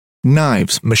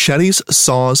Knives, machetes,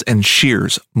 saws, and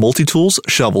shears, multi-tools,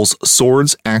 shovels,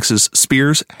 swords, axes,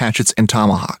 spears, hatchets, and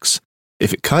tomahawks.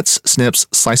 If it cuts, snips,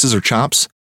 slices, or chops,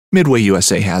 Midway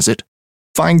USA has it.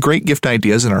 Find great gift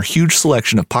ideas in our huge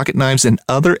selection of pocket knives and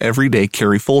other everyday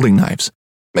carry folding knives.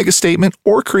 Make a statement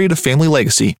or create a family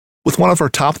legacy with one of our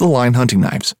top-of-the-line hunting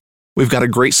knives. We've got a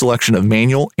great selection of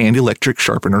manual and electric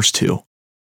sharpeners, too.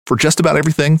 For just about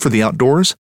everything for the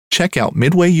outdoors, check out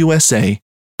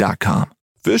MidwayUSA.com.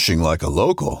 Fishing like a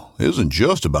local isn't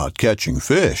just about catching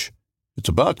fish. It's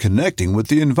about connecting with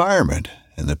the environment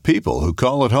and the people who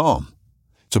call it home.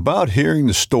 It's about hearing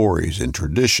the stories and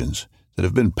traditions that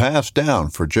have been passed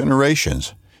down for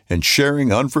generations and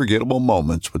sharing unforgettable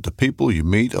moments with the people you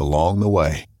meet along the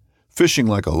way. Fishing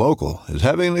like a local is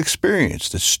having an experience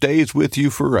that stays with you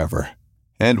forever.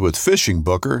 And with Fishing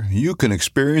Booker, you can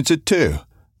experience it too,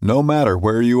 no matter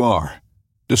where you are.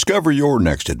 Discover your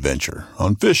next adventure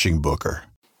on Fishing Booker.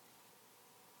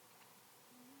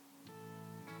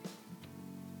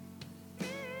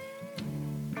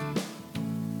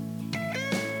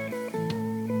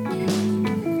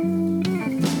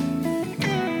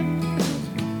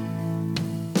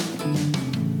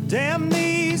 Damn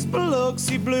these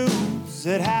Biloxi blues,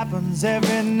 it happens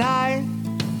every night.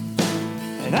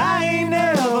 And I ain't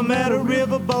never met a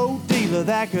riverboat dealer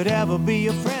that could ever be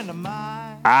a friend of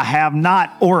mine. I have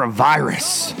not, or a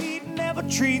virus. He never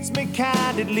treats me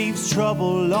kind, it leaves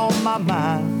trouble on my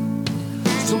mind.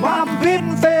 So I'm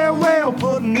bidding farewell,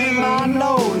 putting in my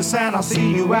notice, and I'll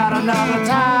see you at another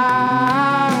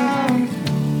time.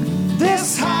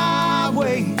 This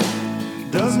highway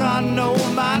does not know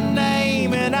my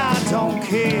name, and I don't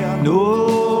care.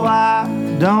 No, I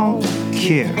don't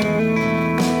care.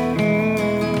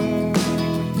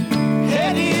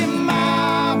 Heading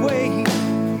my way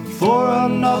for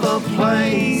another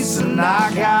place, and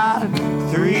I got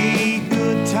 3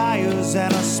 good tires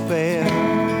and a spare.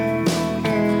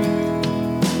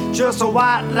 Just a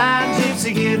white line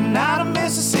gypsy getting out of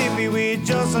Mississippi with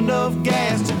just enough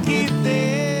gas to get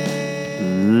there.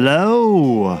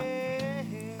 Low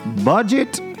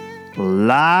budget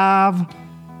live,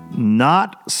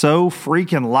 not so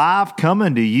freaking live,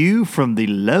 coming to you from the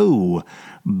Low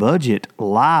Budget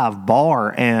Live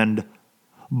Bar and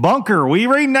Bunker. We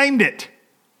renamed it.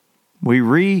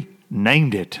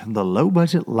 The Low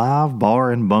Budget Live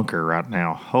Bar and Bunker right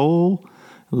now.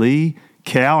 Holy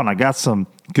cow. And I got some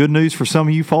good news for some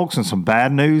of you folks and some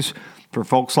bad news for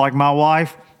folks like my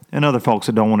wife and other folks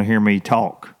that don't want to hear me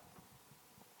talk.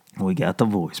 We got the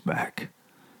voice back.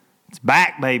 It's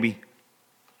back, baby.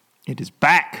 It is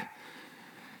back.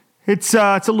 It's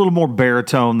a little more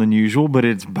baritone than usual, but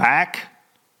it's back.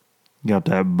 Got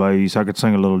that bass. I could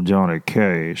sing a little Johnny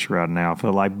Cash right now, I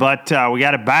feel like. But we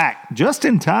got it back just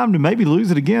in time to maybe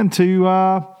lose it again to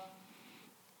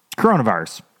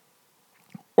coronavirus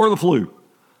or the flu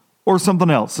or something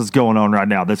else that's going on right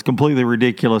now that's completely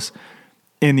ridiculous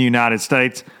in the United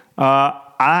States.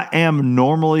 I am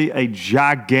normally a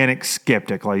gigantic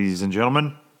skeptic, ladies and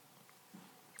gentlemen.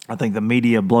 I think the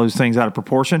media blows things out of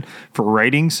proportion for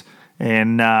ratings.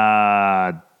 And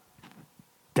I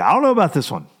don't know about this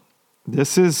one.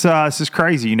 This is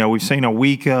crazy. You know, we've seen a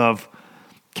week of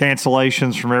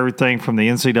cancellations from everything from the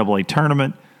NCAA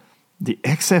tournament. The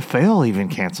XFL even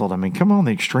canceled. I mean, come on,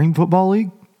 the Extreme Football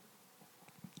League,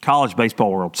 College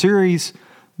Baseball World Series,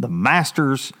 the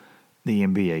Masters, the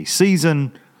NBA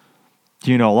season.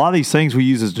 You know, a lot of these things we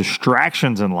use as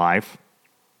distractions in life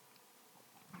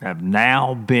have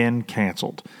now been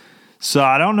canceled. So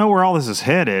I don't know where all this is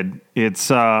headed.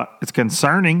 It's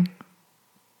concerning.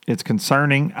 It's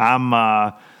concerning. I'm,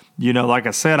 like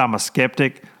I said, I'm a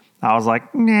skeptic. I was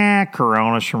like, nah,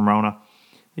 Corona,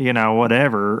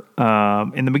 whatever.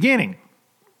 In the beginning,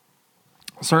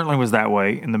 certainly was that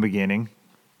way in the beginning.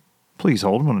 Please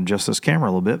hold. I'm going to adjust this camera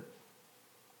a little bit.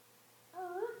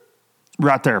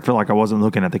 Right there. I feel like I wasn't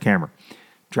looking at the camera.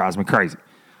 Drives me crazy.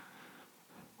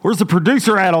 Where's the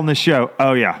producer at on this show?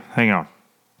 Oh, yeah. Hang on.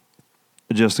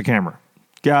 Adjust the camera.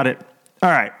 Got it. All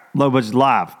right. Low Budget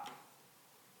Live.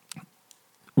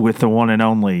 With the one and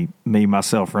only me,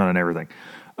 myself, running everything.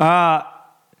 I'm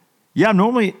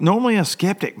normally a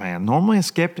skeptic, man. Normally a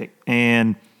skeptic.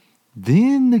 And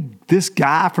then this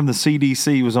guy from the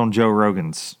CDC was on Joe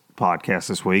Rogan's podcast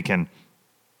this week, and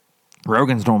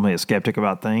Rogan's normally a skeptic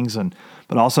about things,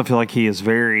 but also feel like he is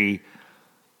very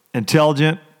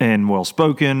intelligent and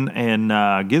well-spoken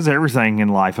and gives everything in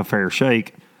life a fair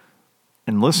shake.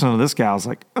 And listening to this guy, I was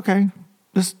like, okay,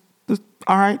 this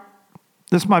all right.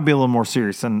 This might be a little more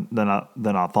serious than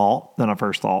I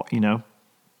first thought, you know.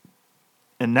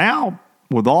 And now,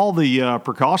 with all the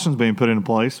precautions being put into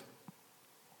place,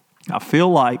 I feel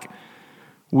like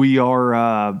we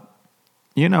are,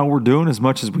 we're doing as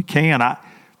much as we can.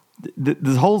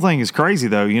 The whole thing is crazy,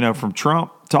 though, from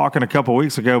Trump talking a couple of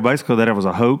weeks ago, basically that it was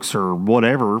a hoax or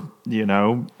whatever,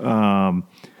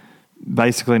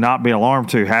 basically not be alarmed,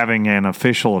 to having an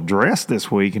official address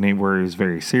this week and where he was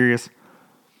very serious.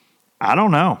 I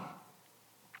don't know.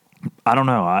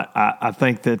 I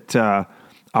think that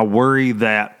I worry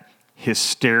that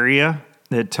hysteria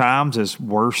at times is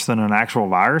worse than an actual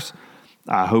virus.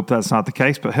 I hope that's not the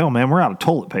case, but hell, man, we're out of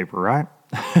toilet paper, right?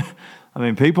 I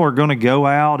mean, people are going to go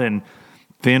out and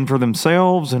fend for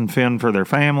themselves and fend for their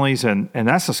families, and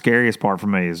that's the scariest part for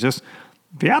me, is just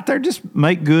be out there, just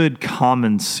make good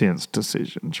common sense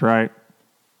decisions, right?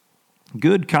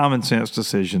 Good common sense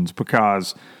decisions,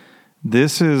 because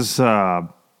this is, I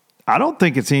don't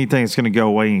think it's anything that's going to go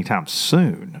away anytime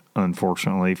soon,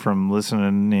 unfortunately, from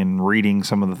listening and reading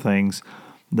some of the things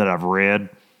that I've read,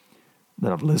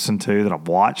 that I've listened to, that I've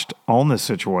watched on this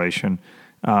situation.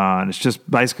 And it's just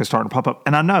basically starting to pop up.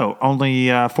 And I know only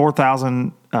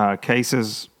 4,000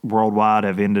 cases worldwide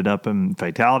have ended up in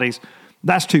fatalities.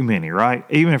 That's too many, right?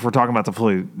 Even if we're talking about the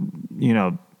flu,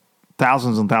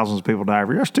 thousands and thousands of people die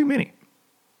every year. That's too many.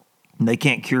 And they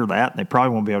can't cure that. They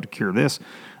probably won't be able to cure this.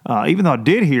 Even though I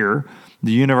did hear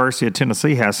the University of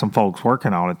Tennessee has some folks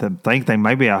working on it that think they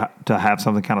may be to have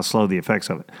something kind of slow the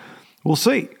effects of it. We'll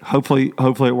see. Hopefully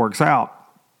it works out.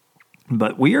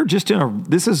 But we are just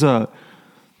this is a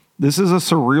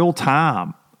surreal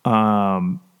time,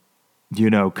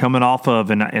 coming off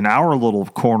of in our little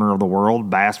corner of the world,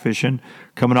 bass fishing,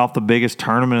 coming off the biggest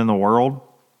tournament in the world.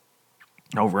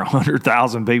 Over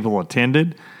 100,000 people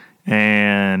attended.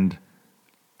 And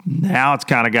now it's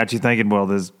kind of got you thinking, well,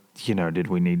 did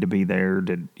we need to be there?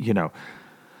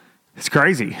 It's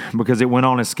crazy because it went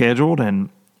on as scheduled, and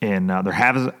there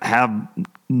have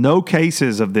no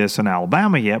cases of this in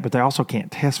Alabama yet, but they also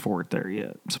can't test for it there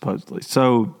yet, supposedly.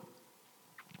 So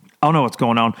I don't know what's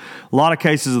going on. A lot of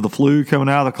cases of the flu coming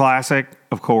out of the Classic,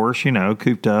 of course,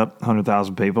 cooped up,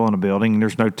 100,000 people in a building.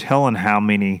 There's no telling how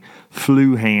many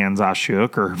flu hands I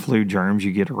shook or flu germs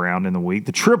you get around in the week.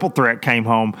 The Triple Threat came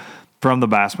home from the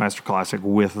Bassmaster Classic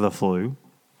with the flu.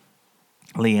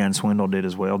 Leanne Swindle did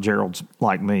as well. Gerald's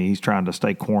like me. He's trying to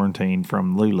stay quarantined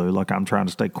from Lulu, like I'm trying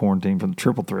to stay quarantined from the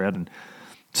Triple Threat and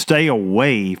stay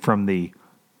away from the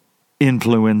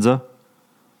influenza.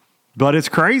 But it's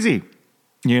crazy.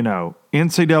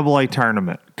 NCAA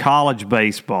tournament, college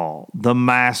baseball, the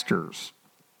Masters,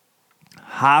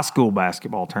 high school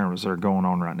basketball tournaments that are going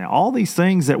on right now. All these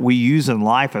things that we use in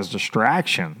life as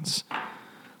distractions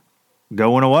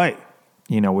going away.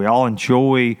 We all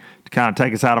enjoy, to kind of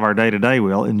take us out of our day-to-day,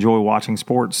 we all enjoy watching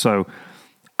sports. So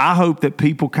I hope that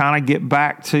people kind of get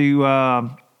back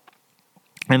to,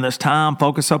 in this time,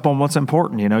 focus up on what's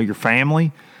important, your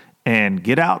family, and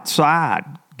get outside,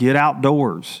 get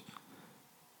outdoors.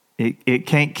 It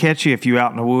can't catch you if you're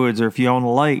out in the woods or if you're on the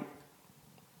lake.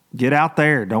 Get out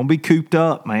there. Don't be cooped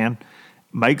up, man.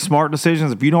 Make smart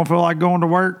decisions. If you don't feel like going to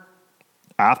work,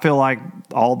 I feel like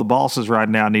all the bosses right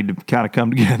now need to kind of come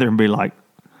together and be like,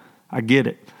 I get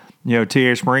it.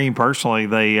 TH Marine, personally,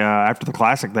 they after the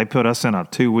Classic, they put us in a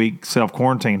 2-week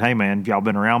self-quarantine. Hey, man, if y'all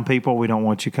been around people, we don't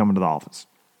want you coming to the office.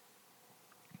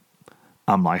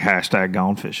 I'm like,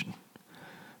 #gone fishing.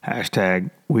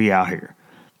 #we out here.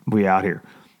 We out here.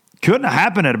 Couldn't have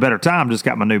happened at a better time. Just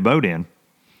got my new boat in.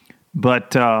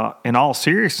 But in all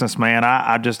seriousness, man,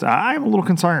 I am a little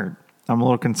concerned. I'm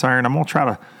going to try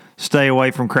to stay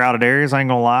away from crowded areas. I ain't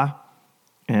going to lie.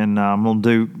 And I'm going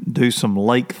to do some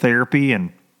lake therapy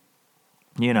and,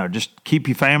 just keep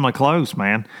your family close,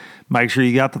 man. Make sure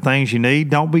you got the things you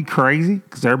need. Don't be crazy,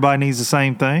 because everybody needs the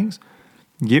same things.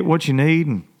 Get what you need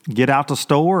and get out the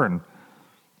store. And,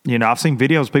 I've seen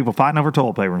videos of people fighting over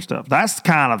toilet paper and stuff. That's the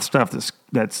kind of stuff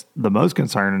that's the most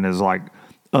concerning, is like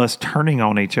us turning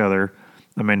on each other.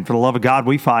 I mean, for the love of God,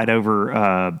 we fight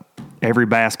over every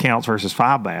bass counts versus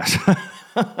 5 bass.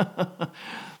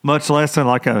 Much less than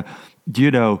like a,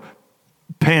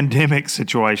 pandemic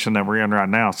situation that we're in right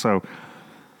now. So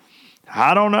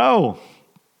I don't know.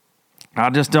 I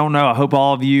just don't know. I hope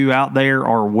all of you out there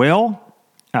are well.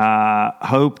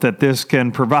 Hope that this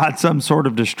can provide some sort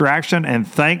of distraction. And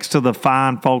thanks to the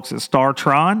fine folks at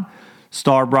StarTron,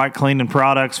 Star Bright Cleaning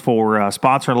Products, for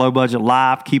sponsoring Low Budget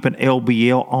Live, keeping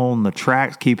LBL on the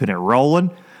tracks, keeping it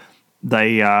rolling.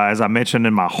 They, as I mentioned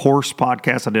in my horse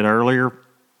podcast I did earlier,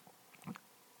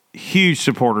 huge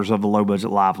supporters of the Low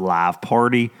Budget Live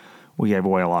party. We gave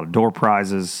away a lot of door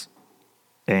prizes,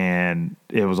 and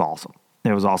it was awesome.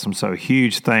 It was awesome. So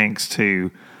huge thanks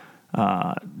to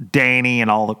Danny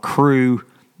and all the crew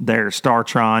there at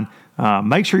StarTron.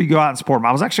 make sure you go out and support them.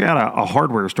 I was actually at a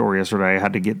hardware store yesterday. I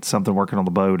had to get something working on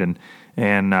the boat, and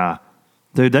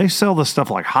dude, they sell this stuff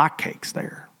like hotcakes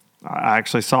there. I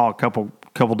actually saw a couple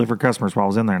different customers while I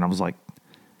was in there, and I was like,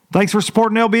 "Thanks for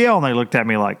supporting LBL." And they looked at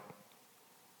me like,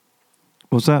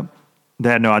 "What's that?" They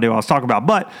had no idea what I was talking about.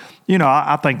 But,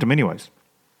 I thanked them anyways.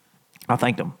 I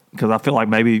thanked them because I feel like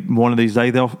maybe one of these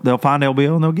days they'll find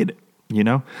LBL and they'll get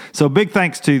it, So big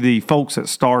thanks to the folks at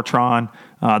StarTron.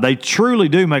 They truly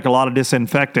do make a lot of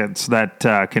disinfectants that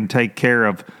can take care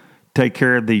of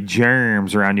the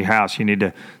germs around your house. You need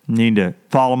to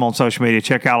follow them on social media.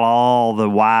 Check out all the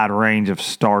wide range of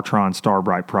StarTron,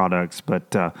 Starbright products.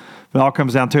 But if it all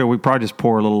comes down to it, we probably just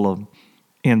pour a little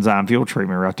enzyme fuel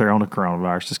treatment right there on the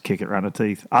coronavirus. Just kick it right in the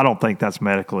teeth. I don't think that's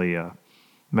medically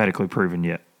proven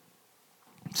yet,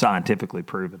 scientifically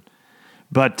proven.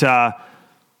 But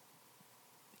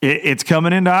it's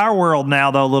coming into our world now,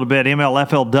 though, a little bit.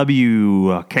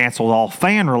 MLFLW canceled all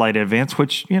fan-related events,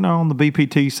 which, on the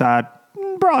BPT side,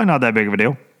 probably not that big of a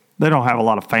deal. They don't have a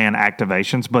lot of fan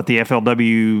activations, but the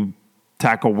FLW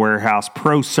Tackle Warehouse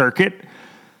Pro Circuit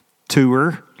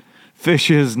Tour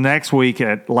fishes next week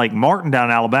at Lake Martin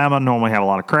down in Alabama. Normally have a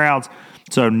lot of crowds,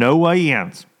 so no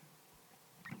weigh-ins.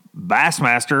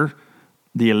 Bassmaster,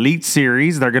 the Elite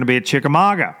Series, they're going to be at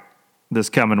Chickamauga this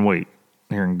coming week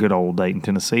here in good old Dayton,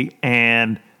 Tennessee,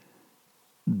 and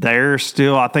they're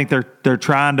still, I think they're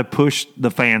trying to push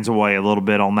the fans away a little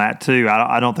bit on that too.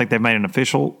 I don't think they've made an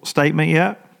official statement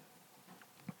yet.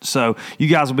 So you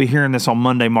guys will be hearing this on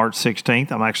Monday, March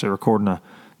 16th. I'm actually recording a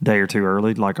day or two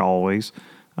early, like always.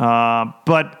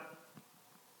 But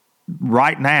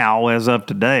right now, as of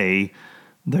today,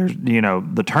 there's,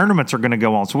 the tournaments are going to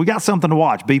go on. So we got something to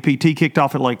watch. BPT kicked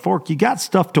off at Lake Fork. You got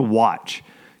stuff to watch.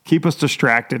 Keep us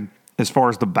distracted as far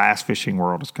as the bass fishing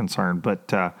world is concerned. But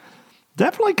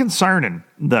definitely concerning,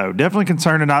 though. Definitely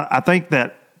concerning. I think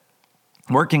that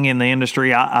working in the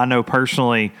industry, I know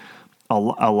personally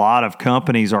a lot of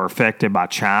companies are affected by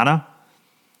China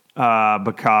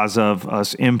because of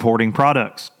us importing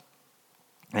products.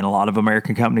 And a lot of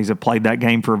American companies have played that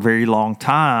game for a very long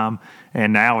time,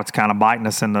 and now it's kind of biting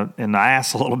us in the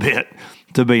ass a little bit,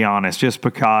 to be honest, just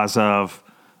because of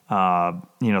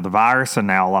the virus, and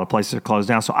now a lot of places are closed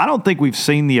down. So I don't think we've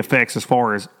seen the effects as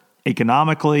far as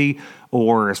economically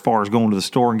or as far as going to the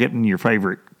store and getting your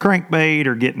favorite crankbait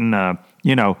or getting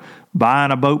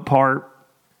buying a boat part.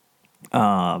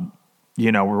 I'm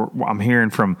hearing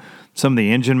from some of the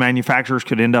engine manufacturers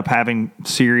could end up having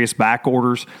serious back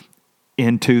orders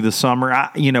into the summer.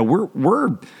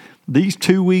 We're these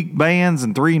 2-week bans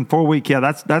and 3 and 4 week. Yeah,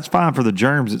 that's fine for the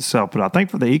germs itself. But I think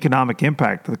for the economic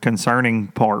impact, the concerning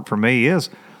part for me is,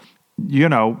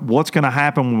 what's going to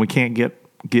happen when we can't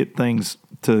get things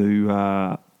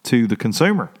to the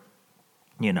consumer.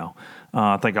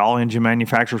 I think all engine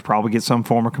manufacturers probably get some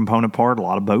form of component part. A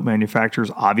lot of boat manufacturers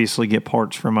obviously get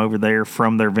parts from over there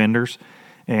from their vendors,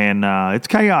 and it's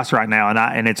chaos right now.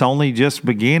 And it's only just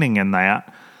beginning in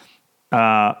that.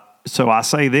 So I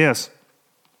say this: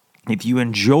 if you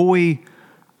enjoy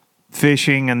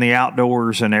fishing and the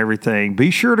outdoors and everything,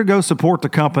 be sure to go support the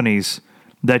companies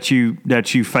that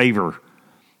you favor.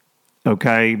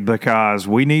 Okay, because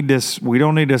we need this. We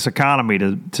don't need this economy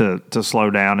to slow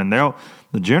down, and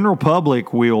the general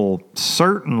public will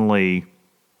certainly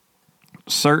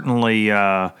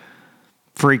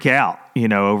freak out,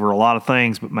 over a lot of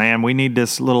things. But man, we need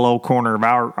this little old corner of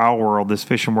our world, this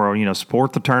fishing world.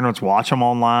 Support the tournaments, watch them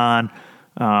online,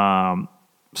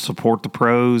 support the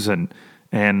pros, and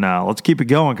let's keep it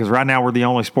going, because right now we're the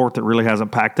only sport that really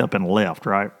hasn't packed up and left.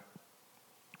 Right?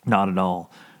 Not at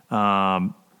all.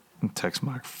 Text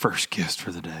my first guest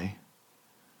for the day.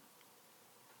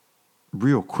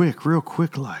 Real quick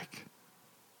like.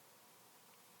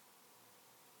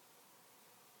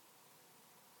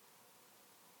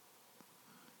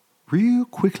 Real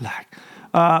quick like.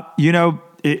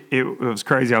 It was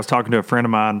crazy. I was talking to a friend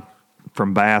of mine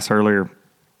from Bass earlier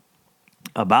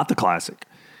about the Classic.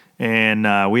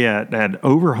 And we had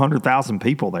over 100,000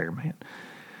 people there, man.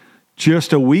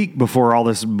 Just a week before all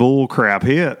this bull crap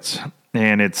hits.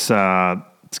 And it's kind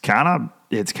of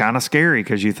scary,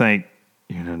 because you think,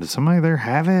 does somebody there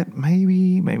have it?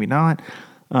 Maybe not.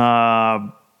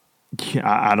 I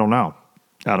don't know.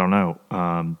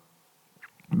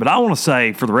 But I want to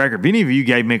say, for the record, if any of you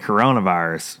gave me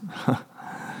coronavirus,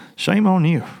 shame on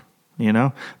you.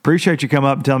 Appreciate you coming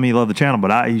up and telling me you love the channel,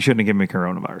 but you shouldn't have given me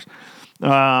coronavirus.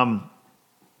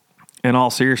 In all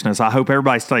seriousness, I hope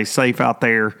everybody stays safe out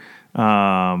there.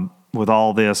 With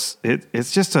all this,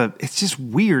 it's just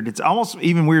weird. It's almost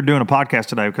even weird doing a podcast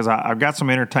today, because I've got some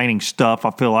entertaining stuff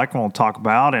I feel like I want to talk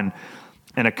about, and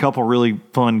and a couple really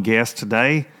fun guests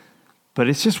today. But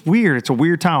it's just weird. It's a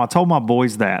weird time. I told my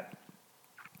boys that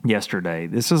yesterday.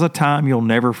 This is a time you'll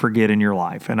never forget in your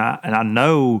life. And I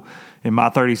know in my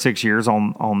 36 years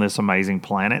on this amazing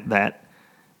planet that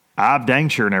I've dang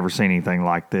sure never seen anything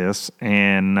like this.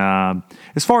 And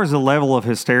as far as the level of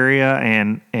hysteria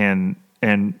and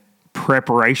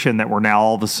preparation that we're now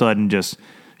all of a sudden just,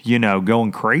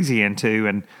 going crazy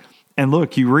into. And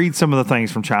look, you read some of the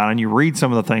things from China and you read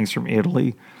some of the things from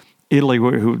Italy,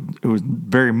 who is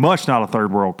very much not a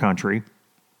third world country.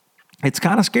 It's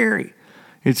kind of scary.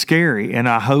 It's scary. And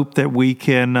I hope that we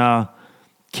can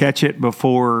catch it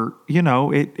before,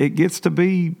 it gets to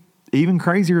be even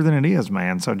crazier than it is,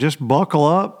 man. So just buckle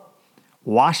up,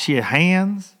 wash your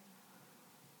hands,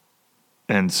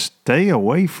 and stay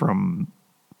away from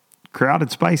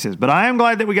crowded spaces. But I am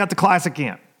glad that we got the Classic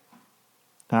in.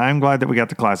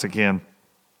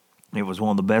 It was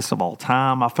one of the best of all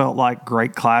time. I felt like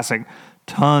great Classic.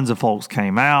 Tons of folks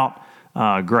came out,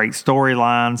 great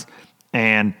storylines.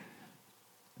 And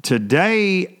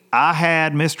today I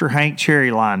had Mr. Hank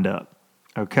Cherry lined up,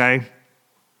 okay?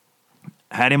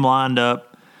 Had him lined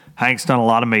up. Hank's done a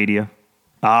lot of media.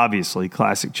 Obviously,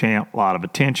 Classic champ, a lot of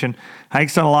attention.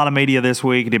 Hank's done a lot of media this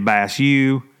week. He did Bass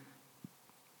U.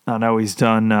 I know he's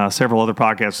done several other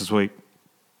podcasts this week.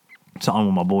 Saw him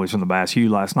with my boys from the Bass U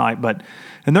last night.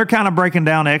 And they're kind of breaking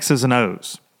down X's and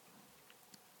O's,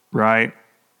 right?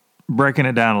 Breaking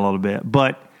it down a little bit.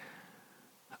 But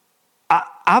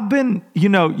I've been,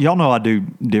 y'all know I do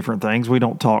different things. We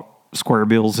don't talk square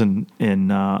bills and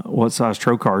what size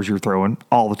tro cars you're throwing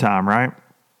all the time, right?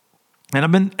 And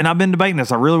I've been debating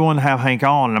this. I really want to have Hank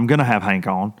on, and I'm going to have Hank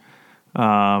on.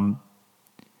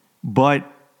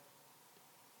 But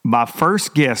my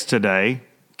first guest today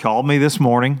called me this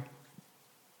morning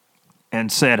and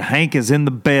said Hank is in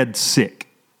the bed sick,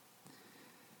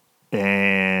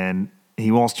 and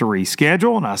he wants to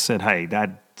reschedule. And I said, hey,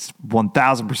 that's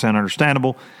 1,000%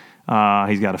 understandable.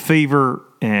 He's got a fever,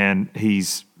 and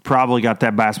he's probably got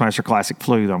that Bassmaster Classic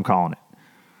flu that I'm calling it.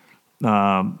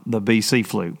 The BC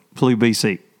flu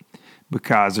BC,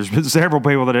 because there's been several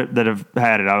people that have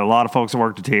had it. A lot of folks that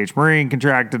worked at TH Marine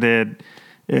contracted it.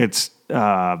 It's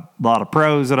a lot of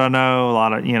pros that I know, a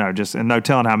lot of, and no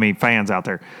telling how many fans out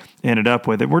there ended up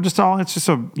with it. It's just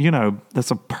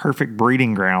that's a perfect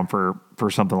breeding ground for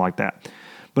something like that.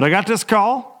 But I got this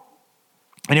call,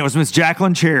 and it was Miss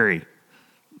Jacqueline Cherry,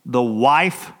 the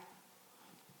wife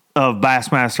of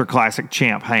Bassmaster Classic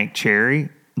champ Hank Cherry,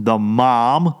 the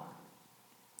mom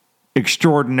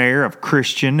extraordinaire of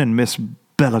Christian and Miss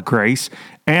Bella Grace.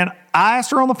 And I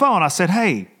asked her on the phone, I said,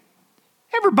 hey,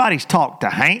 everybody's talked to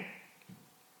Hank.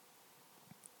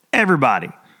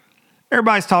 Everybody's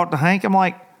talked to Hank. I'm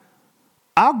like,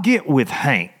 I'll get with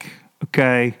Hank,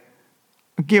 okay?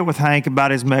 I'll get with Hank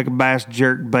about his mega bass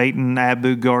jerk baiting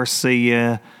Abu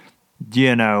Garcia,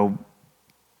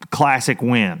 Classic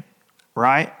win,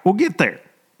 right? We'll get there.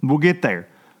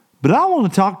 But I want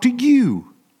to talk to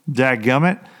you,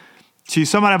 dadgummit. She's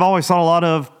somebody I've always thought a lot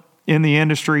of in the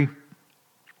industry.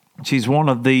 She's one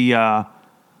of the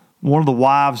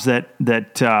wives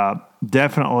that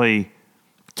definitely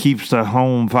keeps the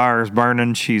home fires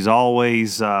burning. She's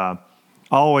always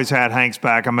had Hank's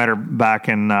back. I met her back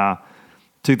in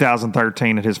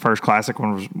 2013 at his first Classic,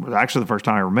 when it was actually the first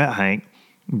time I ever met Hank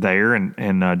there,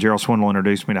 and Gerald Swindle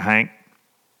introduced me to Hank.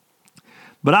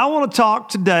 But I want to talk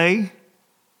today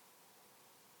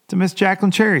to Miss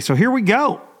Jacqueline Cherry. So here we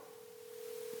go.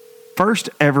 First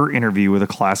ever interview with a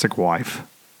Classic wife.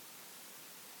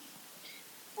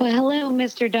 Well, hello,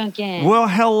 Mr. Duncan. Well,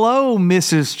 hello,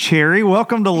 Mrs. Cherry.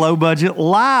 Welcome to Low Budget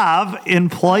Live in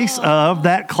place of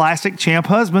that Classic champ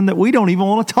husband that we don't even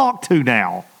want to talk to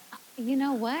now. You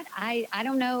know what? I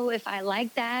don't know if I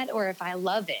like that or if I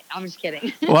love it. I'm just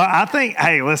kidding. Well, I think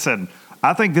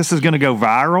this is going to go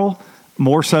viral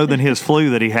more so than his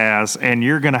flu that he has, and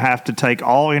you're going to have to take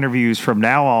all interviews from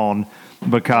now on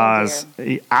because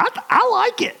I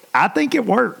like it. I think it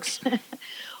works.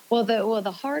 Well,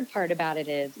 the hard part about it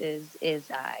is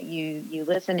you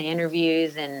listen to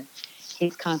interviews and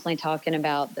he's constantly talking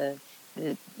about the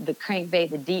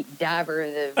crankbait, the deep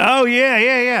diver,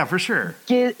 for sure,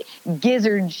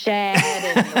 gizzard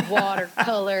shad and the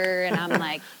watercolor, and I'm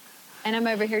like, and I'm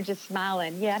over here just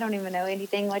smiling. Yeah, I don't even know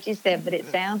anything what you said, but it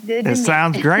sounds good. It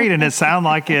sounds great, and it sounds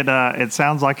like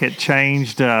it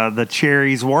changed the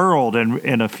Cherry's world, and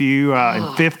in a few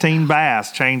 15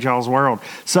 bass changed y'all's world.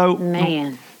 So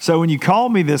man. So when you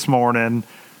called me this morning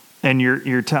and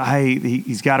hey,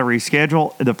 he's got to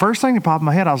reschedule, the first thing that popped in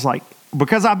my head, I was like,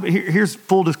 because here's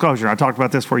full disclosure. I talked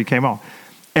about this before you came on.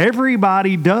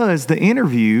 everybody does the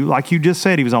interview. Like you just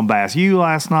said, he was on Bass U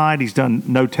last night. He's done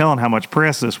no telling how much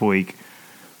press this week.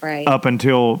 Right. Up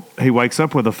until he wakes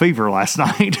up with a fever last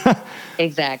night.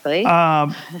 Exactly.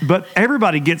 But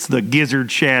everybody gets the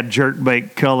gizzard shad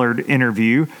jerkbait colored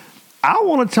interview. I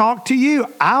want to talk to you.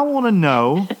 I want to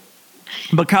know,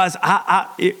 because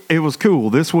it was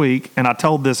cool this week, and I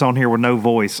told this on here with no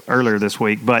voice earlier this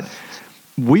week, but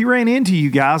we ran into you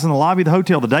guys in the lobby of the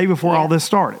hotel the day before all this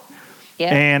started.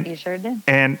 Yeah, and you sure did.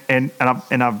 And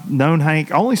I've known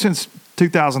Hank only since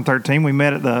 2013. We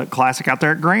met at the Classic out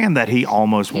there at Grand that he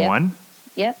almost won.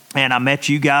 Yep. And I met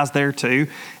you guys there too,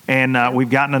 and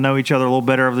we've gotten to know each other a little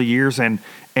better over the years. And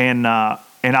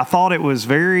I thought it was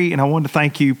very, and I wanted to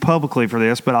thank you publicly for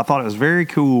this, but I thought it was very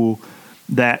cool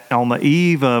that on the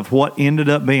eve of what ended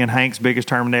up being Hank's biggest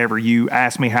tournament ever, you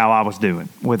asked me how I was doing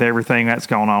with everything that's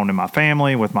going on in my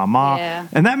family, with my mom. Yeah.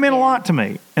 And that meant a lot to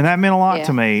me.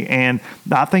 And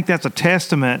I think that's a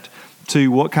testament to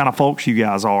what kind of folks you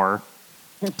guys are.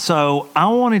 So I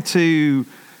wanted to,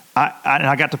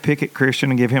 I got to pick at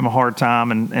Christian and give him a hard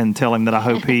time and tell him that I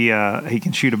hope he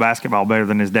can shoot a basketball better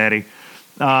than his daddy,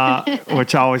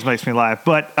 which always makes me laugh.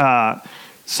 But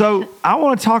so I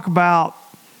want to talk about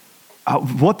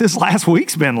what this last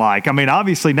week's been like. I mean,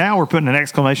 obviously now we're putting an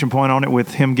exclamation point on it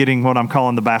with him getting what I'm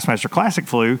calling the Bassmaster Classic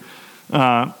flu,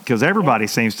 because everybody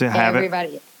seems to have it.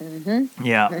 Mm-hmm.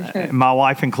 Yeah, my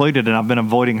wife included, and I've been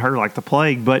avoiding her like the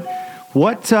plague. But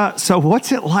so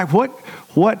what's it like?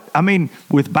 What I mean,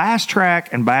 with Bass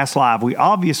Track and Bass Live, we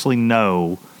obviously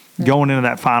know going into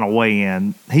that final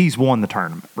weigh-in, he's won the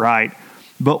tournament, right?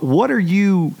 But what are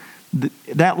you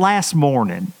that last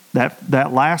morning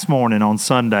on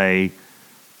Sunday?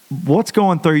 What's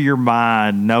going through your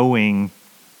mind knowing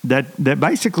that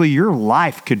basically your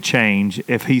life could change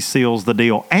if he seals the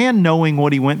deal, and knowing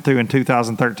what he went through in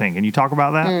 2013? Can you talk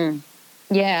about that?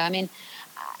 Yeah, I mean,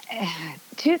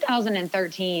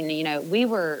 2013, we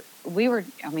were,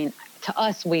 I mean, to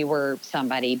us, we were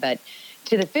somebody, but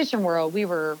to the fishing world, we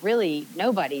were really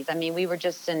nobodies. I mean, we were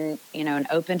just an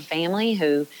open family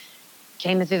who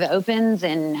came through the opens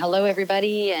and hello,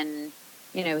 everybody. And,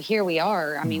 here we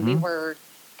are. I mean, we were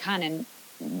kind of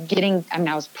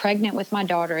I was pregnant with my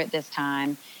daughter at this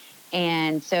time.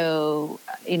 And so,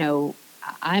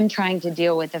 I'm trying to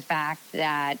deal with the fact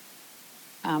that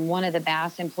one of the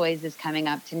Bass employees is coming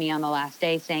up to me on the last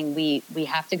day saying, we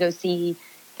have to go see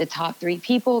the top 3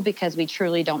 people because we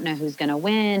truly don't know who's going to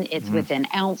win. It's within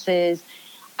ounces.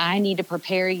 I need to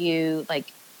prepare you,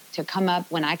 to come up.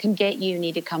 When I come get you, you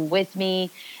need to come with me.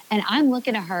 And I'm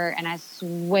looking at her, and I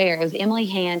swear, it was Emily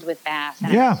Hand with Bass.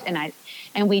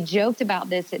 And we joked about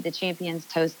this at the Champions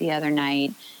Toast the other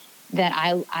night, that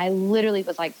I literally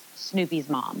was like Snoopy's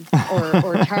mom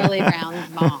or Charlie Brown's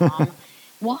mom.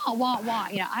 Wah, wah, wah.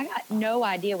 I got no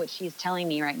idea what she's telling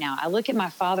me right now. I look at my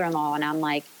father-in-law, and I'm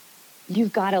like,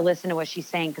 you've got to listen to what she's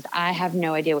saying, because I have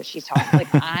no idea what she's talking.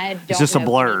 I don't. It's just know a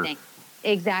blur. Anything.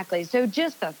 Exactly. So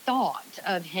just the thought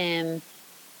of him,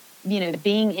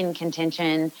 being in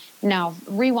contention. Now,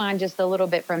 rewind just a little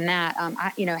bit from that.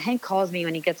 Hank calls me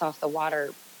when he gets off the water,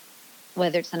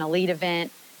 whether it's an elite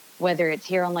event, whether it's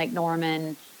here on Lake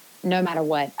Norman, no matter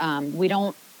what. We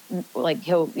don't,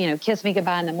 he'll, kiss me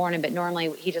goodbye in the morning, but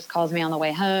normally he just calls me on the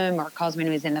way home, or calls me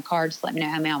when he's in the car, just let me know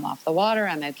how I'm off the water,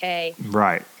 I'm okay.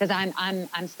 Right. Because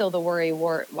I'm still the worry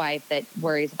wife that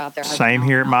worries about their husband. Same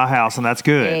here at my house, and that's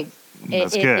good.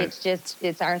 That's good.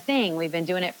 It's our thing. We've been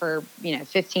doing it for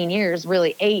 15 years,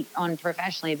 really 8 on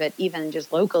professionally, but even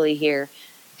just locally here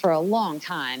for a long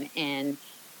time. And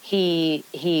he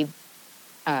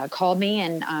called me,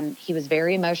 and he was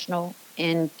very emotional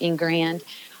in Grand.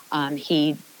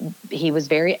 He was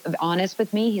very honest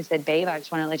with me. He said, "Babe, I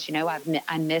just want to let you know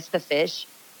I missed the fish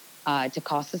to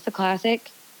cost us the Classic,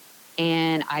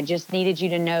 and I just needed you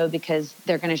to know, because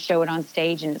they're going to show it on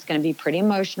stage and it's going to be pretty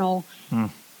emotional.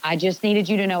 I just needed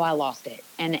you to know I lost it."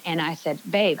 And I said,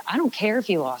 "Babe, I don't care if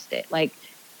you lost it.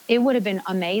 It would have been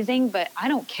amazing, but I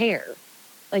don't care.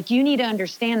 You need to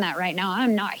understand that right now.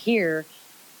 I'm not here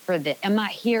for I'm not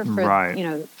here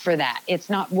for, for that. It's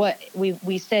not what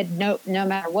we said. No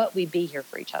matter what, we'd be here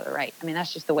for each other. Right. I mean,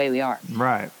 that's just the way we are.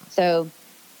 Right. So,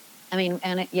 I mean,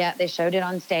 and they showed it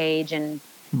on stage, and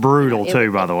brutal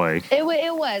too, by the way. It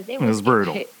was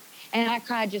brutal. And I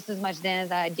cried just as much then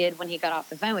as I did when he got off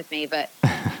the phone with me. But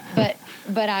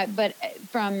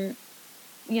from,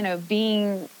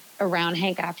 being around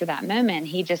Hank after that moment,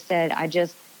 he just said,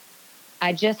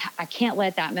 I can't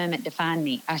let that moment define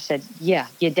me. I said, yeah,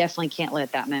 you definitely can't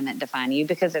let that moment define you,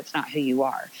 because it's not who you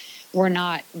are. We're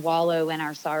not wallow in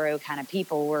our sorrow kind of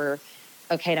people. We're,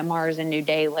 okay, tomorrow's a new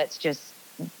day. Let's just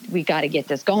we got to get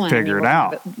this going. Figure it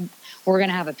out. We're going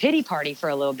to have a pity party for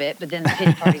a little bit, but then the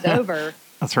pity party's over.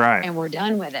 That's right. And we're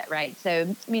done with it, right?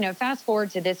 So, fast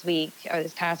forward to this week or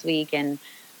this past week, and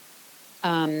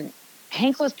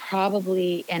Hank was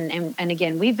probably, and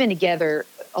again, we've been together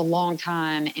a long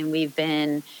time, and we've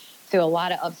been through a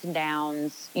lot of ups and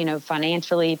downs,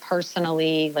 financially,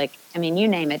 personally, you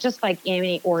name it, just like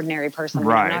any ordinary person.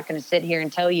 Right. I'm not going to sit here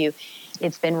and tell you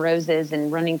it's been roses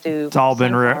and running through. It's all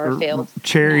been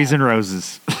cherries and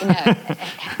roses. No,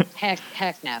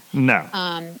 heck no.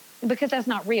 No. Because that's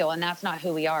not real, and that's not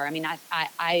who we are.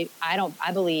 I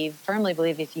firmly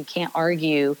believe if you can't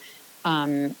argue,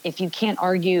 the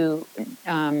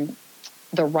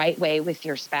right way with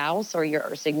your spouse or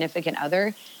your significant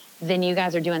other, then you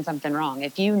guys are doing something wrong.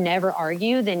 If you never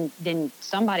argue, then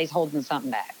somebody's holding something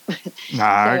back.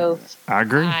 I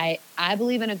agree. I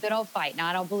believe in a good old fight. Now,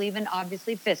 I don't believe in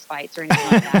obviously fist fights or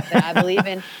anything like that, but I believe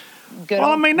in good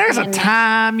old. Well, there's a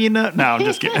time, No, I'm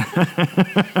just kidding.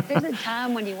 There's a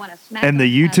time when you want to smack. And the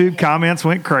YouTube comments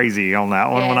went crazy on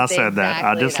that one when I said that.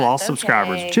 I just lost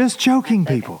subscribers. Okay. Just joking,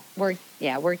 people. We're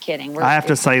kidding. I have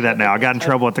to say that now. I got in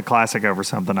trouble at the Classic over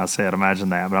something I said. Imagine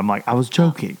that. But I'm like, I was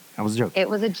joking. It was a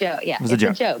joke. Yeah, it's a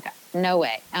joke. No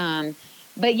way.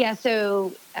 But yeah,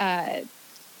 so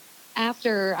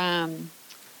after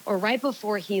or right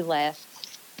before he left,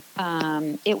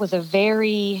 it was a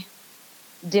very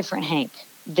different Hank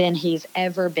than he's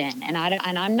ever been. And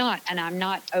I'm not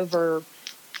over,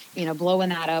 blowing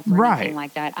that up or anything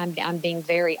like that. I'm being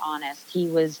very honest. He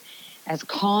was as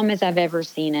calm as I've ever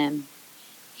seen him.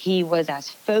 He was as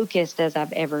focused as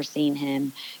I've ever seen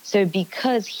him. So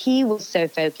because he was so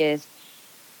focused,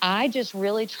 I just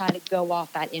really try to go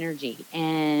off that energy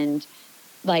and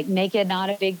make it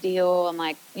not a big deal. I'm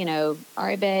like, all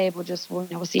right, babe,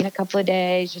 we'll see you in a couple of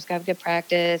days. Just have good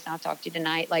practice. I'll talk to you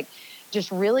tonight. Just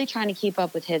really trying to keep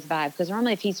up with his vibe. Because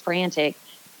normally if he's frantic,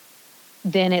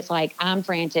 then it's like I'm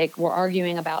frantic. We're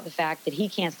arguing about the fact that he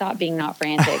can't stop being not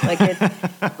frantic.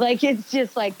 It's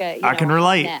just like a. I can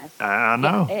relate. Mess. I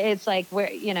know. Yeah, it's like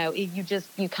where you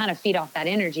kind of feed off that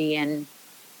energy, and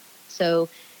so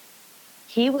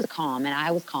he was calm and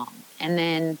I was calm, and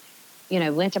then he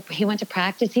went to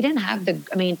practice. He didn't have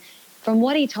from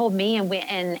what he told me, and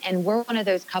we're one of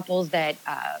those couples that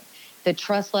the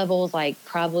trust levels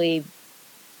probably.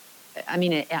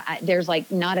 There's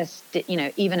not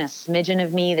even a smidgen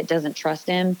of me that doesn't trust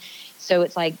him. So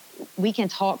it's we can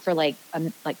talk for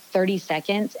 30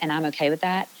 seconds and I'm okay with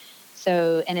that.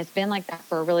 So, and it's been like that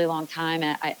for a really long time.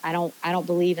 And I don't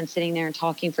believe in sitting there and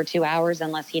talking for 2 hours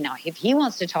unless if he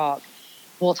wants to talk,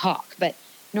 we'll talk. But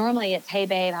normally it's, hey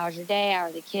babe, how was your day? How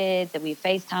are the kids? That we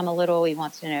FaceTime a little. He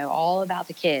wants to know all about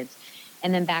the kids.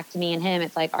 And then back to me and him,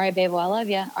 it's all right, babe, well, I love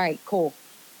you. All right, cool.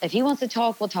 If he wants to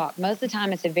talk, we'll talk. Most of the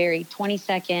time, it's a very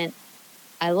 20-second,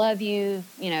 I love you,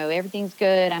 everything's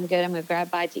good. I'm good. I'm going to grab a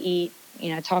bite to eat,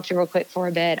 talk to you real quick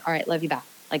before bed. All right, love you, bye.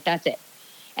 That's it.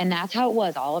 And that's how it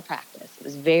was all of practice. It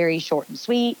was very short and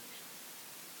sweet.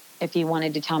 If he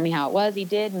wanted to tell me how it was, he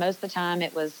did. Most of the time,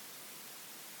 it's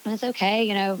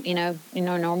okay,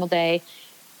 normal day.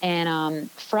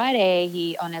 And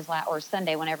Friday, on his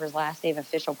Sunday, whenever his last day of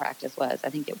official practice was,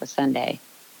 I think it was Sunday.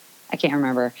 I can't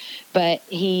remember, but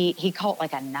he caught a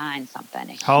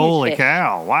 9-something. Holy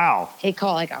cow! Wow. He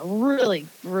caught a really,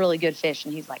 really good fish,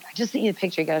 and he's like, "I just sent you the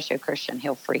picture. You got to show Christian.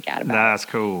 He'll freak out about it." That's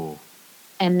cool.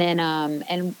 And then on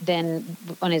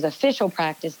his official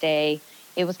practice day,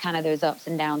 it was kind of those ups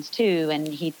and downs too. And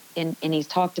he's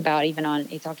talked about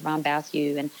on Bass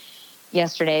U and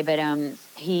yesterday, but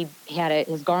he had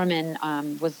his Garmin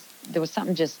there was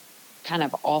something just kind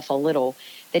of off a little,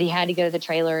 that he had to go to the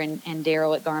trailer and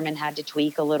Daryl at Garmin had to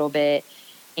tweak a little bit.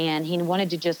 And he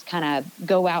wanted to just kind of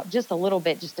go out just a little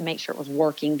bit just to make sure it was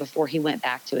working before he went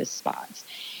back to his spots.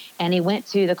 And he went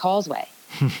to the Causeway.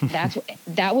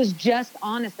 That was just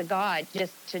honest to God,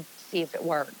 just to see if it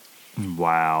worked.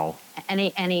 Wow. And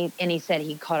he said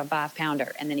he caught a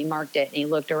 5-pounder, and then he marked it and he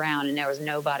looked around and there was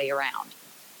nobody around.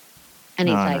 And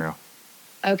he's like,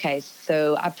 okay,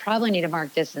 so I probably need to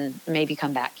mark this and maybe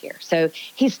come back here. So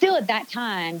he still at that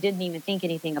time didn't even think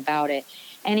anything about it.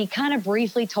 And he kind of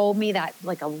briefly told me that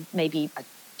maybe a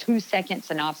 2-second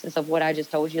synopsis of what I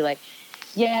just told you.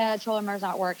 Yeah, trolling motor's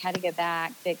not work, had to get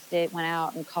back, fixed it, went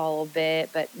out and called a bit,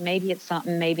 but maybe it's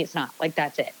something, maybe it's not.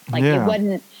 That's it.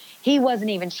 He wasn't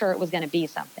even sure it was going to be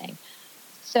something.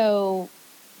 So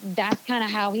that's kind of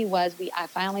how he was. I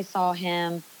finally saw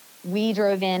him. We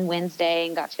drove in Wednesday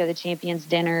and got to go to the Champions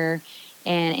Dinner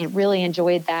and really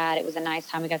enjoyed that. It was a nice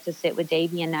time. We got to sit with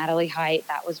Davey and Natalie Height.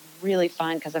 That was really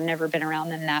fun because I've never been around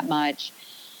them that much.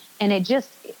 And it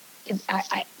just,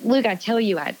 Luke, I tell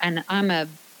you, I'm a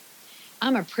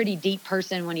I'm a pretty deep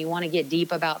person when you want to get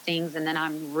deep about things, and then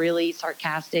I'm really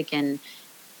sarcastic and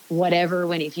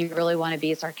whatever if you really want to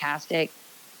be sarcastic.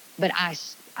 But I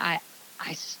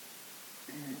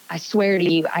swear to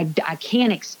you, I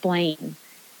can't explain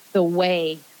the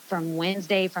way from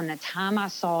Wednesday, from the time I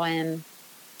saw him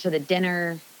to the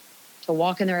dinner, to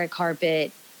walking the red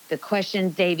carpet, the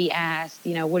questions Davey asked,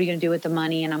 what are you going to do with the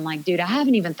money? And I'm like, dude, I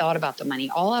haven't even thought about the money.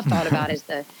 All I've thought about is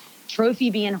the trophy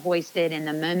being hoisted in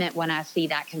the moment when I see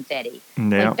that confetti.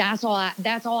 Yep. Like,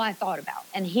 that's all I thought about.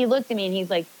 And he looked at me and he's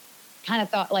like, kind of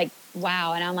thought like,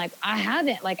 wow. And I'm like, I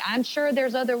haven't. Like, I'm sure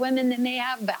there's other women that may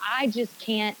have, but I just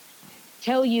can't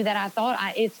tell you that I thought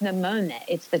it's the moment.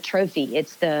 It's the trophy.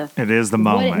 It is the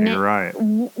moment. You're right.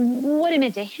 What it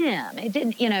meant to him. It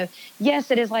didn't, yes,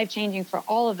 it is life-changing for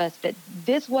all of us, but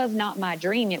this was not my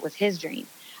dream. It was his dream.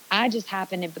 I just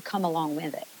happened to come along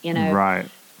with it, Right.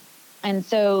 And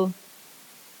so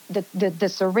the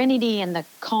serenity and the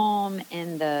calm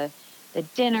and the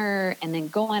dinner and then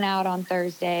going out on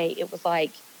Thursday, it was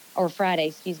like, or Friday,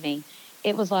 excuse me.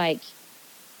 It was like,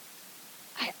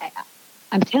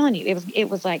 I'm telling you, it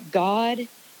was like God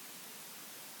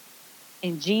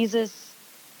and Jesus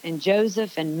and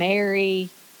Joseph and Mary.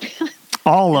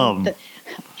 All of them.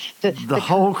 The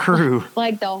whole crew.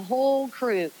 Like the whole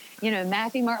crew.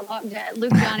 Matthew, Mark,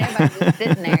 Luke, John, everybody was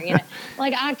sitting there.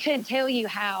 Like, I couldn't tell you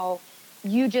how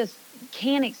you just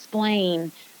can't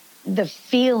explain the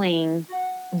feeling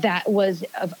that was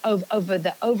over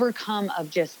the overcome of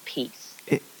just peace.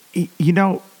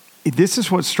 This is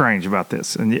what's strange about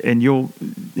this, and you'll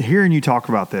hearing you talk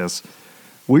about this.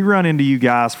 We run into you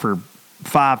guys for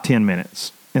 5-10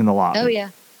 minutes in the lobby. Oh yeah.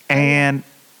 And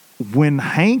when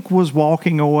Hank was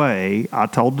walking away, I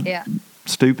told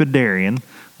stupid Darian,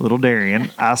 little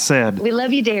Darian, I said, "We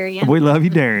love you, Darian. We love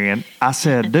you, Darian." I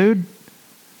said, "Dude,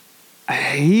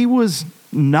 he was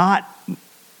not.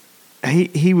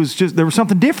 He was just. There was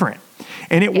something different."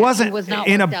 And it wasn't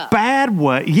in a bad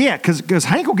way. Yeah, because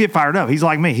Hank will get fired up. He's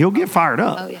like me. He'll get fired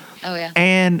up. Oh, yeah.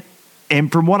 And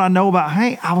from what I know about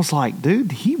Hank, I was like,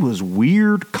 dude, he was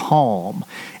weird calm.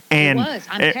 And he was.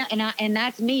 And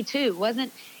that's me, too.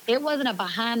 It wasn't a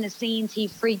behind the scenes, he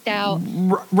freaked out.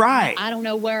 Right. I don't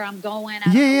know where I'm going.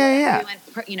 Yeah.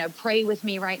 Pray with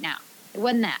me right now. It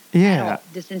wasn't that. Yeah. At all,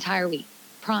 this entire week.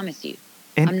 Promise you.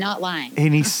 I'm not lying.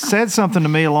 And he said something to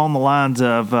me along the lines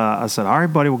of, I said, all right,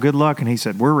 buddy, well, good luck. And he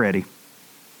said, we're ready.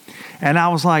 And I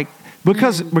was like,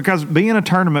 because being a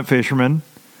tournament fisherman,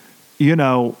 you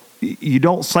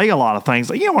don't say a lot of things.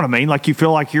 You know what I mean? Like, you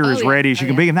feel like you're as ready as you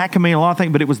can be. And that can mean a lot of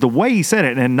things. But it was the way he said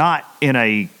it, and not in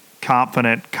a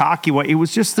confident, cocky way. It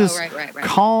was just this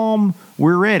calm,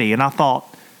 we're ready. And I thought,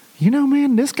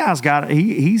 man, this guy's got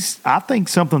it. I think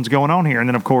something's going on here. And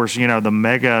then, of course, the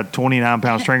mega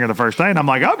 29-pound stringer the first day. And I'm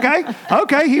like,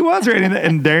 okay, he was ready.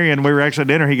 And Darian, we were actually at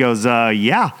dinner. He goes,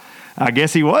 yeah, I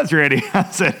guess he was ready. I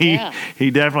said,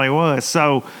 he definitely was.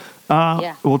 So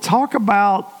we'll talk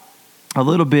about a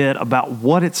little bit about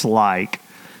what it's like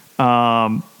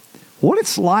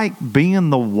being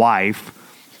the wife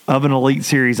of an Elite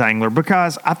Series angler,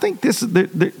 because I think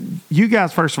you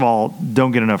guys, first of all,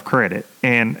 don't get enough credit,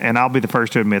 and I'll be the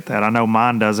first to admit that. I know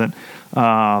mine doesn't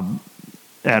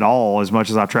at all, as much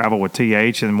as I travel with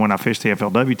TH and when I fish the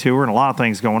FLW Tour and a lot of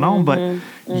things going on. But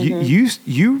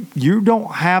you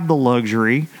don't have the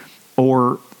luxury,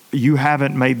 or you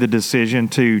haven't made the decision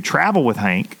to travel with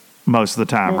Hank most of the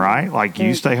time, right? Like,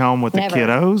 you stay home with the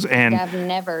kiddos, and I've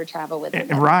never traveled with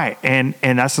them. Right. And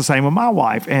that's the same with my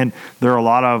wife. And there are a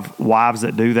lot of wives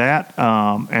that do that,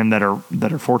 and that are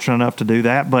fortunate enough to do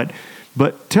that. But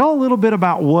tell a little bit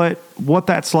about what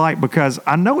that's like, because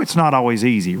I know it's not always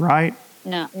easy, right?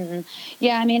 No. Mm-mm.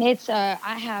 Yeah. I mean, it's,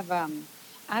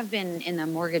 I've been in the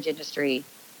mortgage industry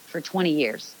for 20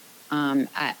 years.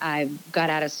 I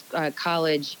got out of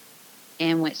college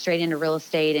and went straight into real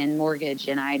estate and mortgage,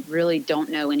 and I really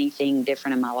don't know anything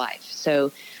different in my life.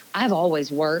 So I've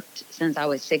always worked since I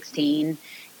was 16,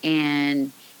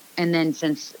 and then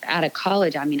since out of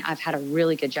college, I mean, I've had a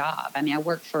really good job. I mean, I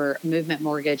work for Movement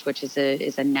Mortgage, which is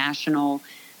a national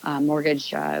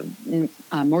mortgage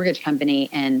company,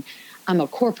 and I'm a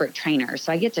corporate trainer.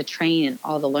 So I get to train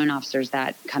all the loan officers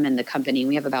that come in the company.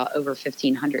 We have about over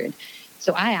 1,500.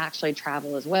 So I actually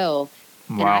travel as well,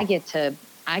 and I get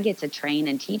to train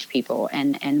and teach people,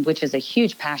 and which is a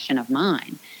huge passion of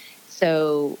mine.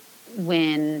 So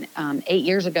when 8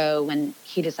 years ago, when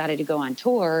he decided to go on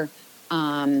tour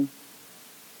with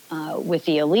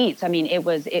the Elites, I mean, it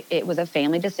was a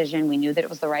family decision. We knew that it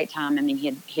was the right time. I mean,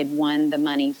 he had won the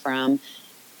money from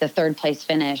the third place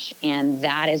finish, and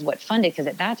that is what funded, because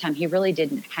at that time he really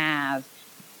didn't have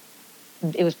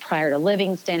it was prior to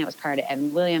Livingston. It was prior to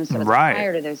Evan Williams. So it was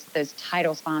prior to those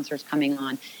title sponsors coming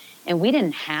on. And we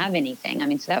didn't have anything. I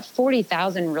mean, so that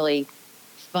 $40,000 really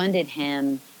funded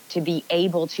him to be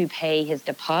able to pay his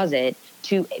deposit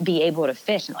to be able to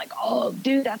fish. And like, oh,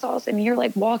 dude, that's awesome. You're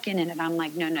like walking in, and I'm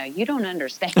like, no, you don't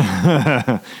understand.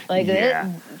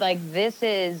 This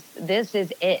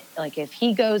is it. Like, if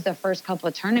he goes the first couple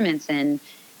of tournaments, and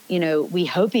we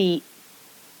hope he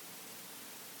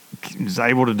is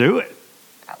able to do it.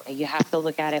 You have to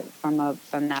look at it from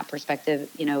that perspective,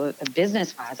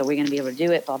 business wise. Are we going to be able to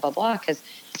do it? Blah blah blah. Because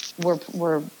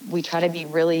we try to be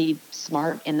really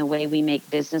smart in the way we make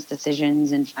business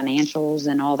decisions and financials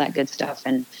and all that good stuff.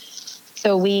 And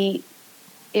so and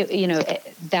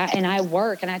I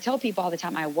work, and I tell people all the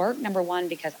time, I work, number one,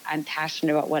 because I'm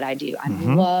passionate about what I do. I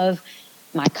love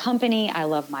my company. I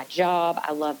love my job.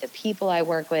 I love the people I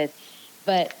work with.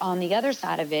 But on the other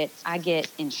side of it, I get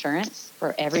insurance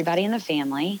for everybody in the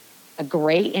family, a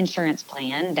great insurance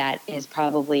plan that is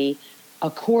probably a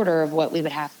quarter of what we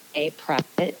would have to pay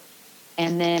private.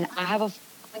 And then I have a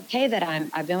 401k that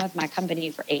I've been with my company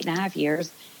for 8.5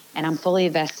 years, and I'm fully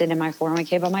vested in my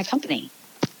 401k by my company.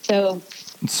 So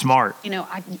it's smart. You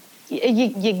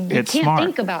can't smart.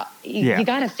 think about, you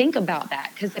got to think about that.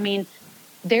 Because, I mean,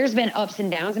 there's been ups and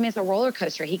downs. I mean, it's a roller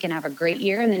coaster. He can have a great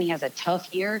year, and then he has a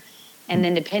tough year. And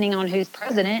then depending on who's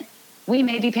president, we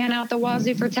may be paying out the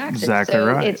wazoo for taxes. Exactly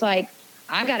right. It's like,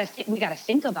 we got to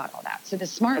think about all that. So the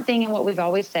smart thing, and what we've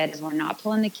always said, is we're not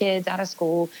pulling the kids out of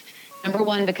school. Number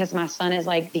one, because my son is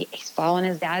he's following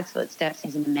his dad's footsteps.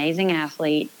 He's an amazing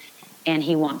athlete, and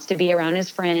he wants to be around his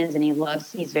friends, and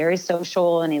he's very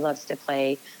social, and he loves to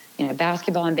play,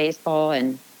 basketball and baseball.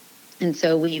 And